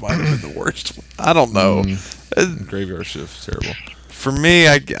Half might have been the worst one. I don't know. Graveyard Shift, terrible. For me,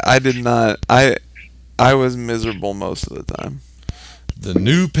 I did not. I was miserable most of the time. The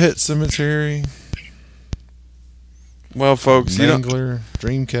new Pet Cemetery, Well, folks, you don't. Mangler,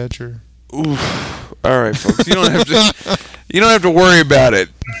 Dreamcatcher. Oof. All right, folks. You don't have to. You don't have to worry about it.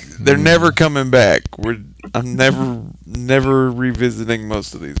 They're never coming back. I'm never revisiting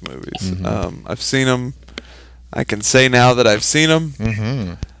most of these movies. I've seen them. I can say now that I've seen them.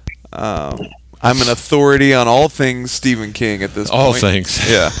 Mm-hmm. I'm an authority on all things Stephen King at this point. All things.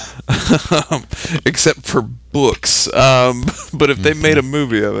 Yeah. Except for books. But if they made a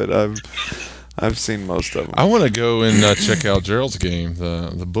movie of it, I've seen most of them. I want to go and check out Gerald's game,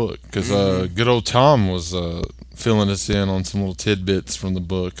 the book, because good old Tom was filling us in on some little tidbits from the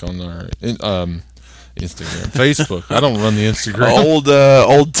book on our Instagram, Facebook. I don't run the Instagram.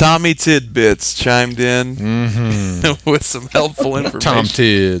 Old Tommy Tidbits chimed in with some helpful information. Tom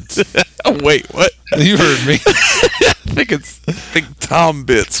Tids. Oh, wait, what? You heard me. I think Tom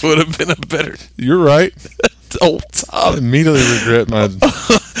Bits would have been a better. You're right. Old I Tom. immediately regret my.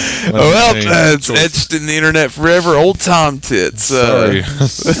 Well, it's etched in the internet forever. Old Tom Tits. Sorry.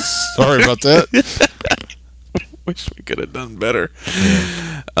 Sorry about that. Wish we could have done better.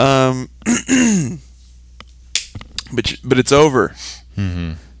 But it's over.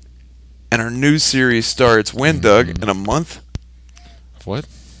 Mm-hmm. And our new series starts when, Doug? In a month? What?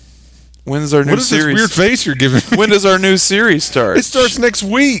 When's our new What is series? this weird face you're giving me? When does our new series start? It starts next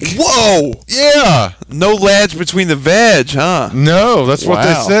week. Whoa! Yeah. No lads between the veg, huh? No, that's what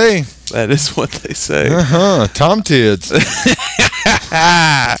Wow. they say. That is what they say. Tom Tids.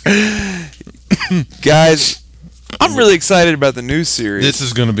 Guys, I'm really excited about the new series. This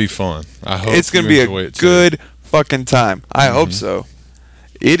is going to be fun. I hope It's going to you be enjoy a it too. good fucking time. I hope so.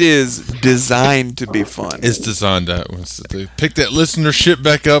 It is designed to be fun. It's designed to pick that listenership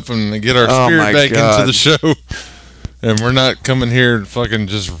back up and get our Oh spirit my back God. into the show. And we're not coming here fucking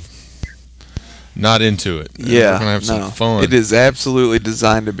just not into it. Yeah, We're going to have some fun. It is absolutely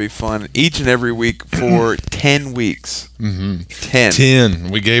designed to be fun each and every week for 10 weeks. 10.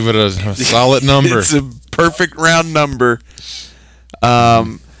 10. We gave it a solid number. It's a perfect round number.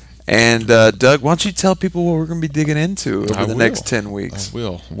 And Doug, why don't you tell people what we're going to be digging into over the next 10 weeks? I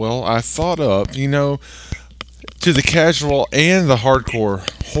will. Well, I thought up, to the casual and the hardcore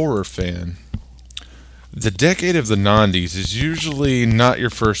horror fan, the decade of the 90s is usually not your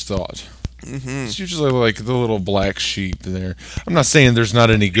first thought. Mm-hmm. It's usually like the little black sheep there. I'm not saying there's not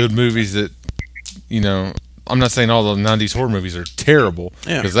any good movies that, I'm not saying all the 90s horror movies are terrible,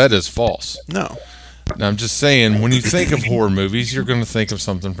 because that is false. No. Now, I'm just saying, when you think of horror movies, you're going to think of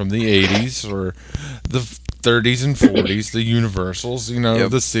something from the 80s or the 30s and 40s, the Universals, the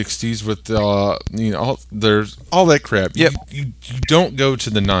 60s with, there's all that crap. Yep. You don't go to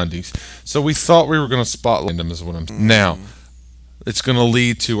the 90s. So we thought we were going to spotlight them is what I'm saying. Now, it's going to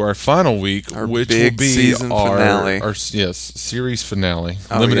lead to our final week, Our which big will be season finale. our series finale,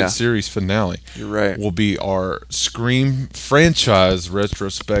 Oh, limited yeah. series finale. You're right. Will be our Scream franchise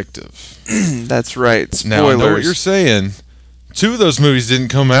retrospective. That's right. Spoilers. Now, I know what you're saying. 2 of those movies didn't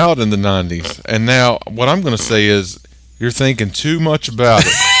come out in the 90s. And now, what I'm going to say is, you're thinking too much about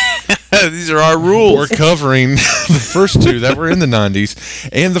it. These are our rules. We're covering the first 2 that were in the 90s.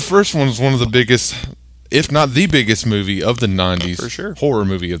 And the first one was one of the biggest, if not the biggest movie of the 90s. For sure. Horror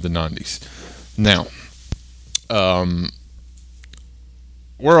movie of the 90s. Now,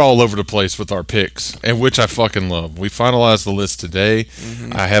 we're all over the place with our picks, and which I fucking love. We finalized the list today.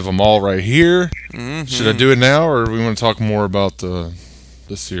 I have them all right here. Should I do it now, or do we want to talk more about the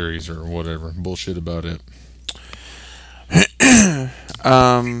series or whatever bullshit about it?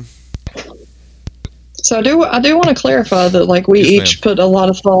 So I do want to clarify that we Yes, each put a lot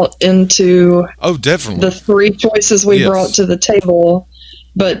of thought into Oh, definitely. the 3 choices we Yes. brought to the table,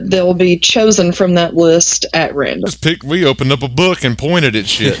 but they'll be chosen from that list at random. Just pick. We opened up a book and pointed at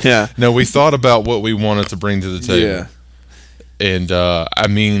shit. Yeah. No, we thought about what we wanted to bring to the table. Yeah. And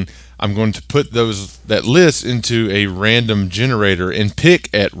I'm going to put that list into a random generator and pick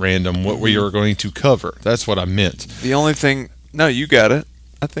at random what we are going to cover. That's what I meant. The only thing... No, you got it.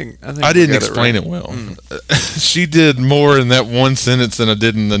 I think I didn't explain it well. She did more in that one sentence than I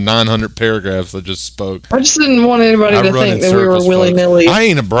did in the 900 paragraphs I just spoke. I just didn't want anybody I to run in think that we were circles, willy-nilly. folks. I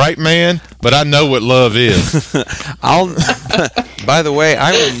ain't a bright man, but I know what love is. By the way,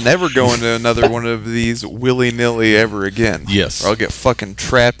 I will never go into another one of these willy-nilly ever again. Yes. Or I'll get fucking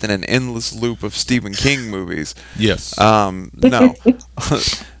trapped in an endless loop of Stephen King movies. Yes. No.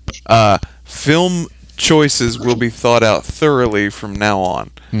 Film choices will be thought out thoroughly from now on.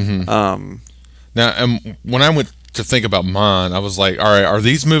 Now, when I went to think about mine, I was like, all right, are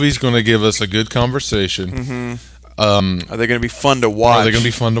these movies going to give us a good conversation? Are they going to be fun to watch? Are they going to be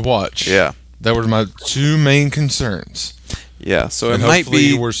fun to watch? Yeah. That were my 2 main concerns. Yeah, so And it might hopefully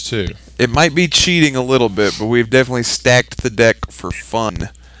be yours too. it might be cheating a little bit, but we've definitely stacked the deck for fun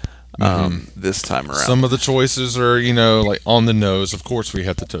this time around. Some of the choices are, on the nose. Of course, we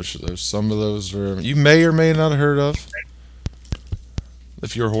have to touch those. Some of those are you may or may not have heard of.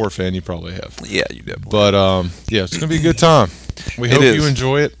 If you're a horror fan, you probably have. Yeah, you did. But it's gonna be a good time. We hope is. you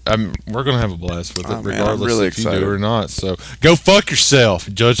enjoy it. We're gonna have a blast with it, Oh, man, I'm regardless really if you excited. do or not. So go fuck yourself,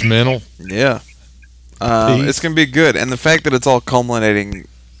 judgmental. Yeah. Peace. It's going to be good. And the fact that it's all culminating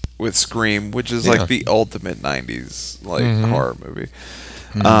with Scream, which is Yeah. like the ultimate 90s like horror movie.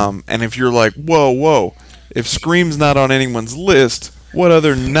 And if you're like, whoa, if Scream's not on anyone's list, what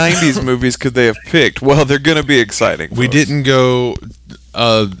other 90s movies could they have picked? Well, they're going to be exciting. We folks. didn't go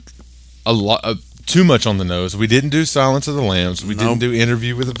a lot too much on the nose. We didn't do Silence of the Lambs. We didn't do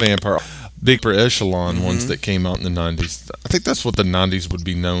Interview with a Vampire. Big per echelon ones that came out in the 90s. I think that's what the 90s would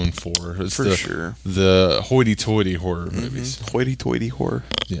be known for. It's For sure. The hoity-toity horror movies. Hoity-toity horror.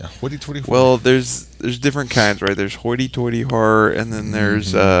 Yeah, hoity-toity horror. Well, there's different kinds, right? There's hoity-toity horror, and then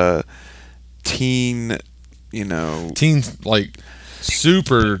there's teen, teen, like,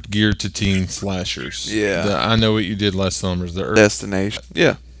 super geared to teen slashers. Yeah. I Know What You Did Last Summer. Destination.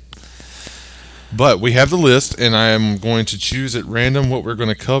 Yeah. But we have the list, and I am going to choose at random what we're going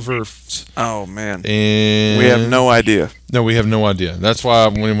to cover. Oh, man. And We have no idea. No, we have no idea. That's why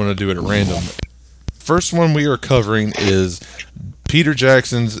we want to do it at random. First one we are covering is Peter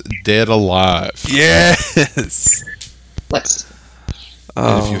Jackson's Dead Alive. Yes. Let's.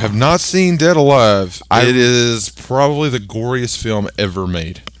 And if you have not seen Dead Alive, it is probably the goriest film ever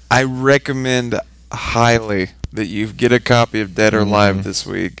made. I recommend highly that you get a copy of Dead or Alive this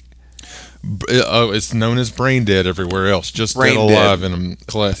week. It's known as Brain Dead everywhere else. Just Brain Dead Alive Dead. in a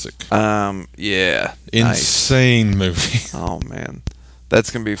classic. Yeah. Nice. Insane movie. Oh, man. That's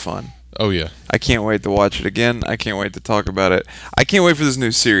going to be fun. Oh, yeah. I can't wait to watch it again. I can't wait to talk about it. I can't wait for this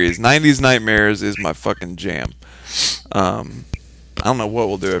new series. 90s Nightmares is my fucking jam. I don't know what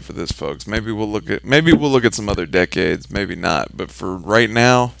we'll do after this, folks. Maybe we'll look at some other decades. Maybe not. But for right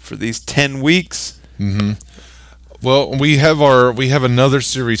now, for these 10 weeks... Mm-hmm. Well, we have another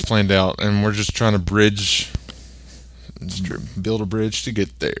series planned out, and we're just trying to build a bridge to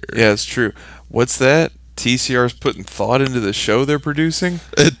get there. Yeah, it's true. What's that? TCR's putting thought into the show they're producing?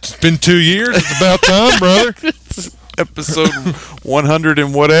 It's been 2 years. It's about time, brother. Episode 100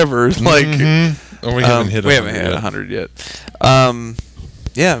 and whatever. Like, Oh, we haven't hit 100 yet.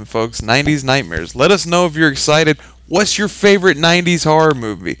 Yeah, folks, 90s Nightmares. Let us know if you're excited. What's your favorite 90s horror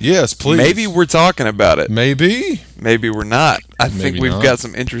movie? Yes, please. Maybe we're talking about it. Maybe We're not. I think Maybe we've not. got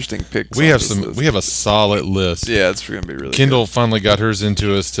some interesting picks. we on have this some. list. We have a solid list. Yeah, it's going to be really Kendall finally got hers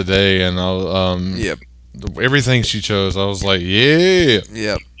into us today, and I'll good. Yep. everything she chose, I was like, yeah.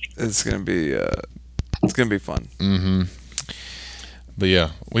 Yep. It's going to be fun. Mm-hmm. But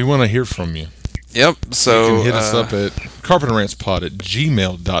yeah, we want to hear from you. Yep. So You can hit us up at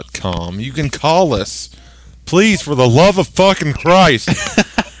carpenterrantspod@gmail.com. You can call us. Please, for the love of fucking Christ,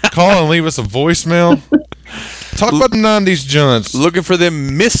 call and leave us a voicemail. Talk about the 90s junts. looking for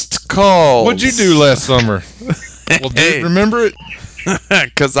them missed calls. What'd you do last summer? Well, do Hey. you remember it?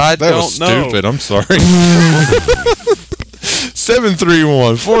 Because I That don't was know. stupid. I'm sorry.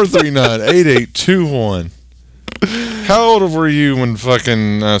 731-439-8821. How old were you when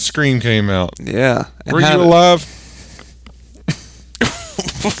fucking Scream came out? Yeah. And Were how you did- alive?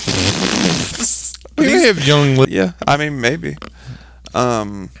 We may have young. Yeah, I mean maybe.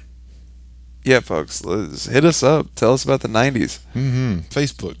 Yeah, folks, hit us up. Tell us about the 90s.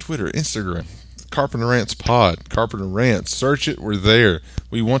 Facebook, Twitter, Instagram. Carpenter Rants Pod. Carpenter Rants. Search it. We're there.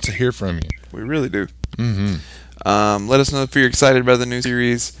 We want to hear from you. We really do. Let us know if you're excited about the new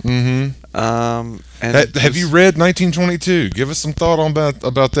series. And Have you read 1922? Give us some thought on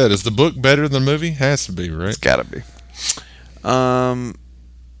about that. Is the book better than the movie? Has to be, right? It's gotta be.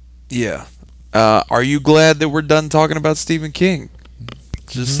 Yeah. Are you glad that we're done talking about Stephen King?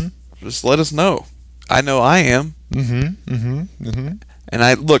 Just let us know. I know I am. And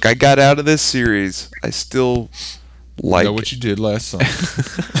I got out of this series. I still like Know what you did last summer.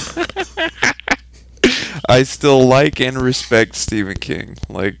 I still like and respect Stephen King.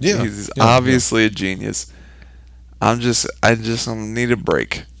 Like he's obviously a genius. I just need a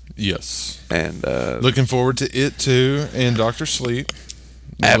break. Yes. And Looking forward to It Too and Dr. Sleep.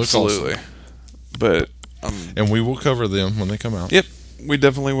 They look absolutely. awesome. But And we will cover them when they come out. yep, we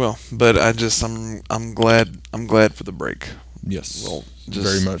definitely will. But I'm glad for the break. Yes. Well,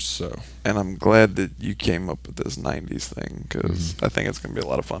 very much so. And I'm glad that you came up with this 90s thing because I think it's going to be a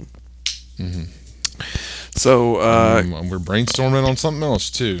lot of fun. So We're brainstorming on something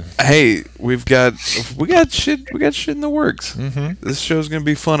else too. hey, we got shit in the works. This show's gonna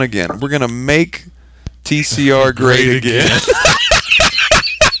be fun again. We're gonna make TCR great again.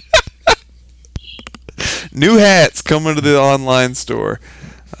 New hats coming to the online store.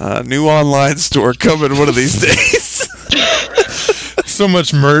 New online store coming one of these days. So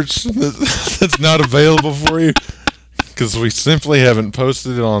much merch that's not available for you because we simply haven't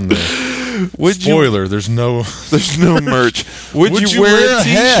posted it on there. Spoiler: there's no merch. Would you wear a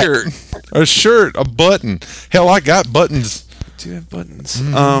hat? t-shirt? A shirt, a button. Hell, I got buttons do have buttons.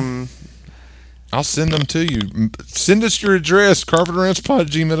 I'll send them to you. Send us your address,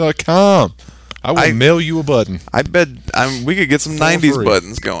 carpenterrantspod@gmail.com. I will mail you a button. I bet we could get some For 90s free.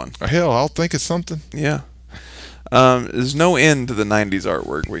 buttons going. Hell, I'll think of something. Yeah. There's no end to the 90s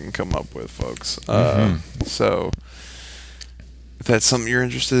artwork we can come up with, folks. So if that's something you're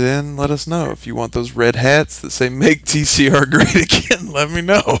interested in, let us know. If you want those red hats that say "Make TCR Great Again," let me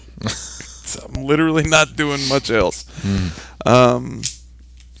know. I'm literally not doing much else. All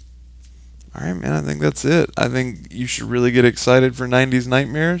right, man. I think that's it. I think you should really get excited for 90s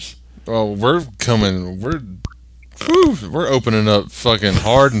Nightmares. Well, we're opening up fucking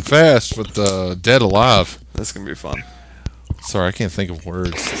hard and fast with Dead Alive. That's going to be fun. Sorry, I can't think of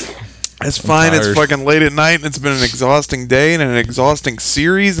words. It's fine. tired. It's fucking late at night, and it's been an exhausting day and an exhausting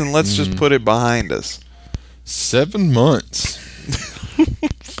series, and let's just put it behind us. 7 months.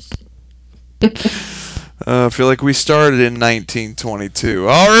 I feel like we started in 1922.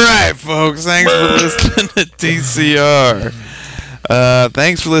 All right, folks. Thanks for listening to TCR.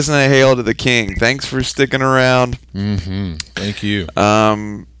 Thanks for listening to Hail to the King. Thanks for sticking around. Thank you.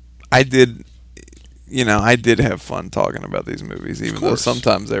 I did have fun talking about these movies, even though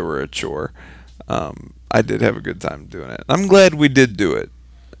sometimes they were a chore. I did have a good time doing it. I'm glad we did do it.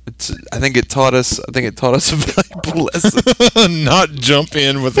 I think it taught us a valuable lesson. Not jump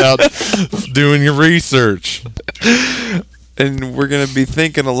in without doing your research. And we're going to be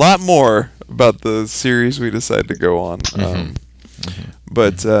thinking a lot more about the series we decide to go on.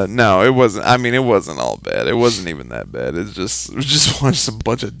 But no, it wasn't. I mean, it wasn't all bad. It wasn't even that bad. It was just watched a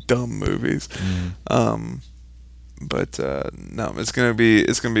bunch of dumb movies. But no, it's gonna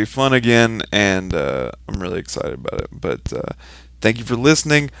be fun again, and I'm really excited about it. But thank you for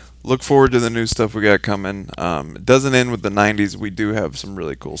listening. Look forward to the new stuff we got coming. It doesn't end with the 90s. We do have some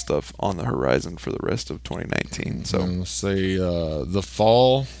really cool stuff on the horizon for the rest of 2019. So Let's say the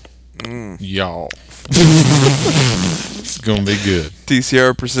fall, y'all. It's gonna be good.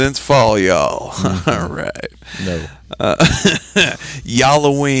 TCR presents Fall, y'all. All right. No.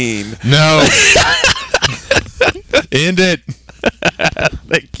 Yalloween. No. End it.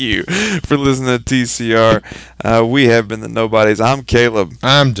 Thank you for listening to TCR. We have been the Nobodies. I'm Caleb.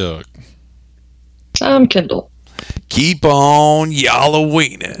 I'm Doug. I'm Kendall. Keep on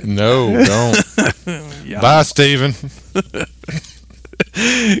Yalloweening. No, don't. Bye, Steven.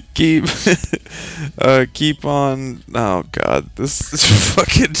 Keep on. Oh God, this is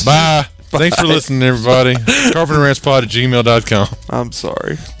fucking. Bye. Thanks for listening, everybody. carpenterrantspod@gmail.com. I'm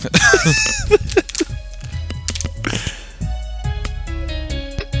sorry.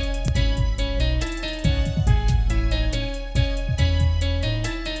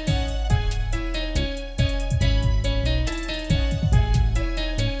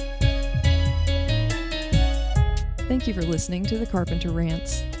 Thank you for listening to the Carpenter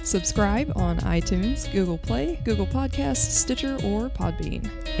Rants. Subscribe on iTunes, Google Play, Google Podcasts, Stitcher, or Podbean.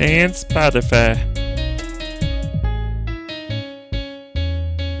 And Spotify.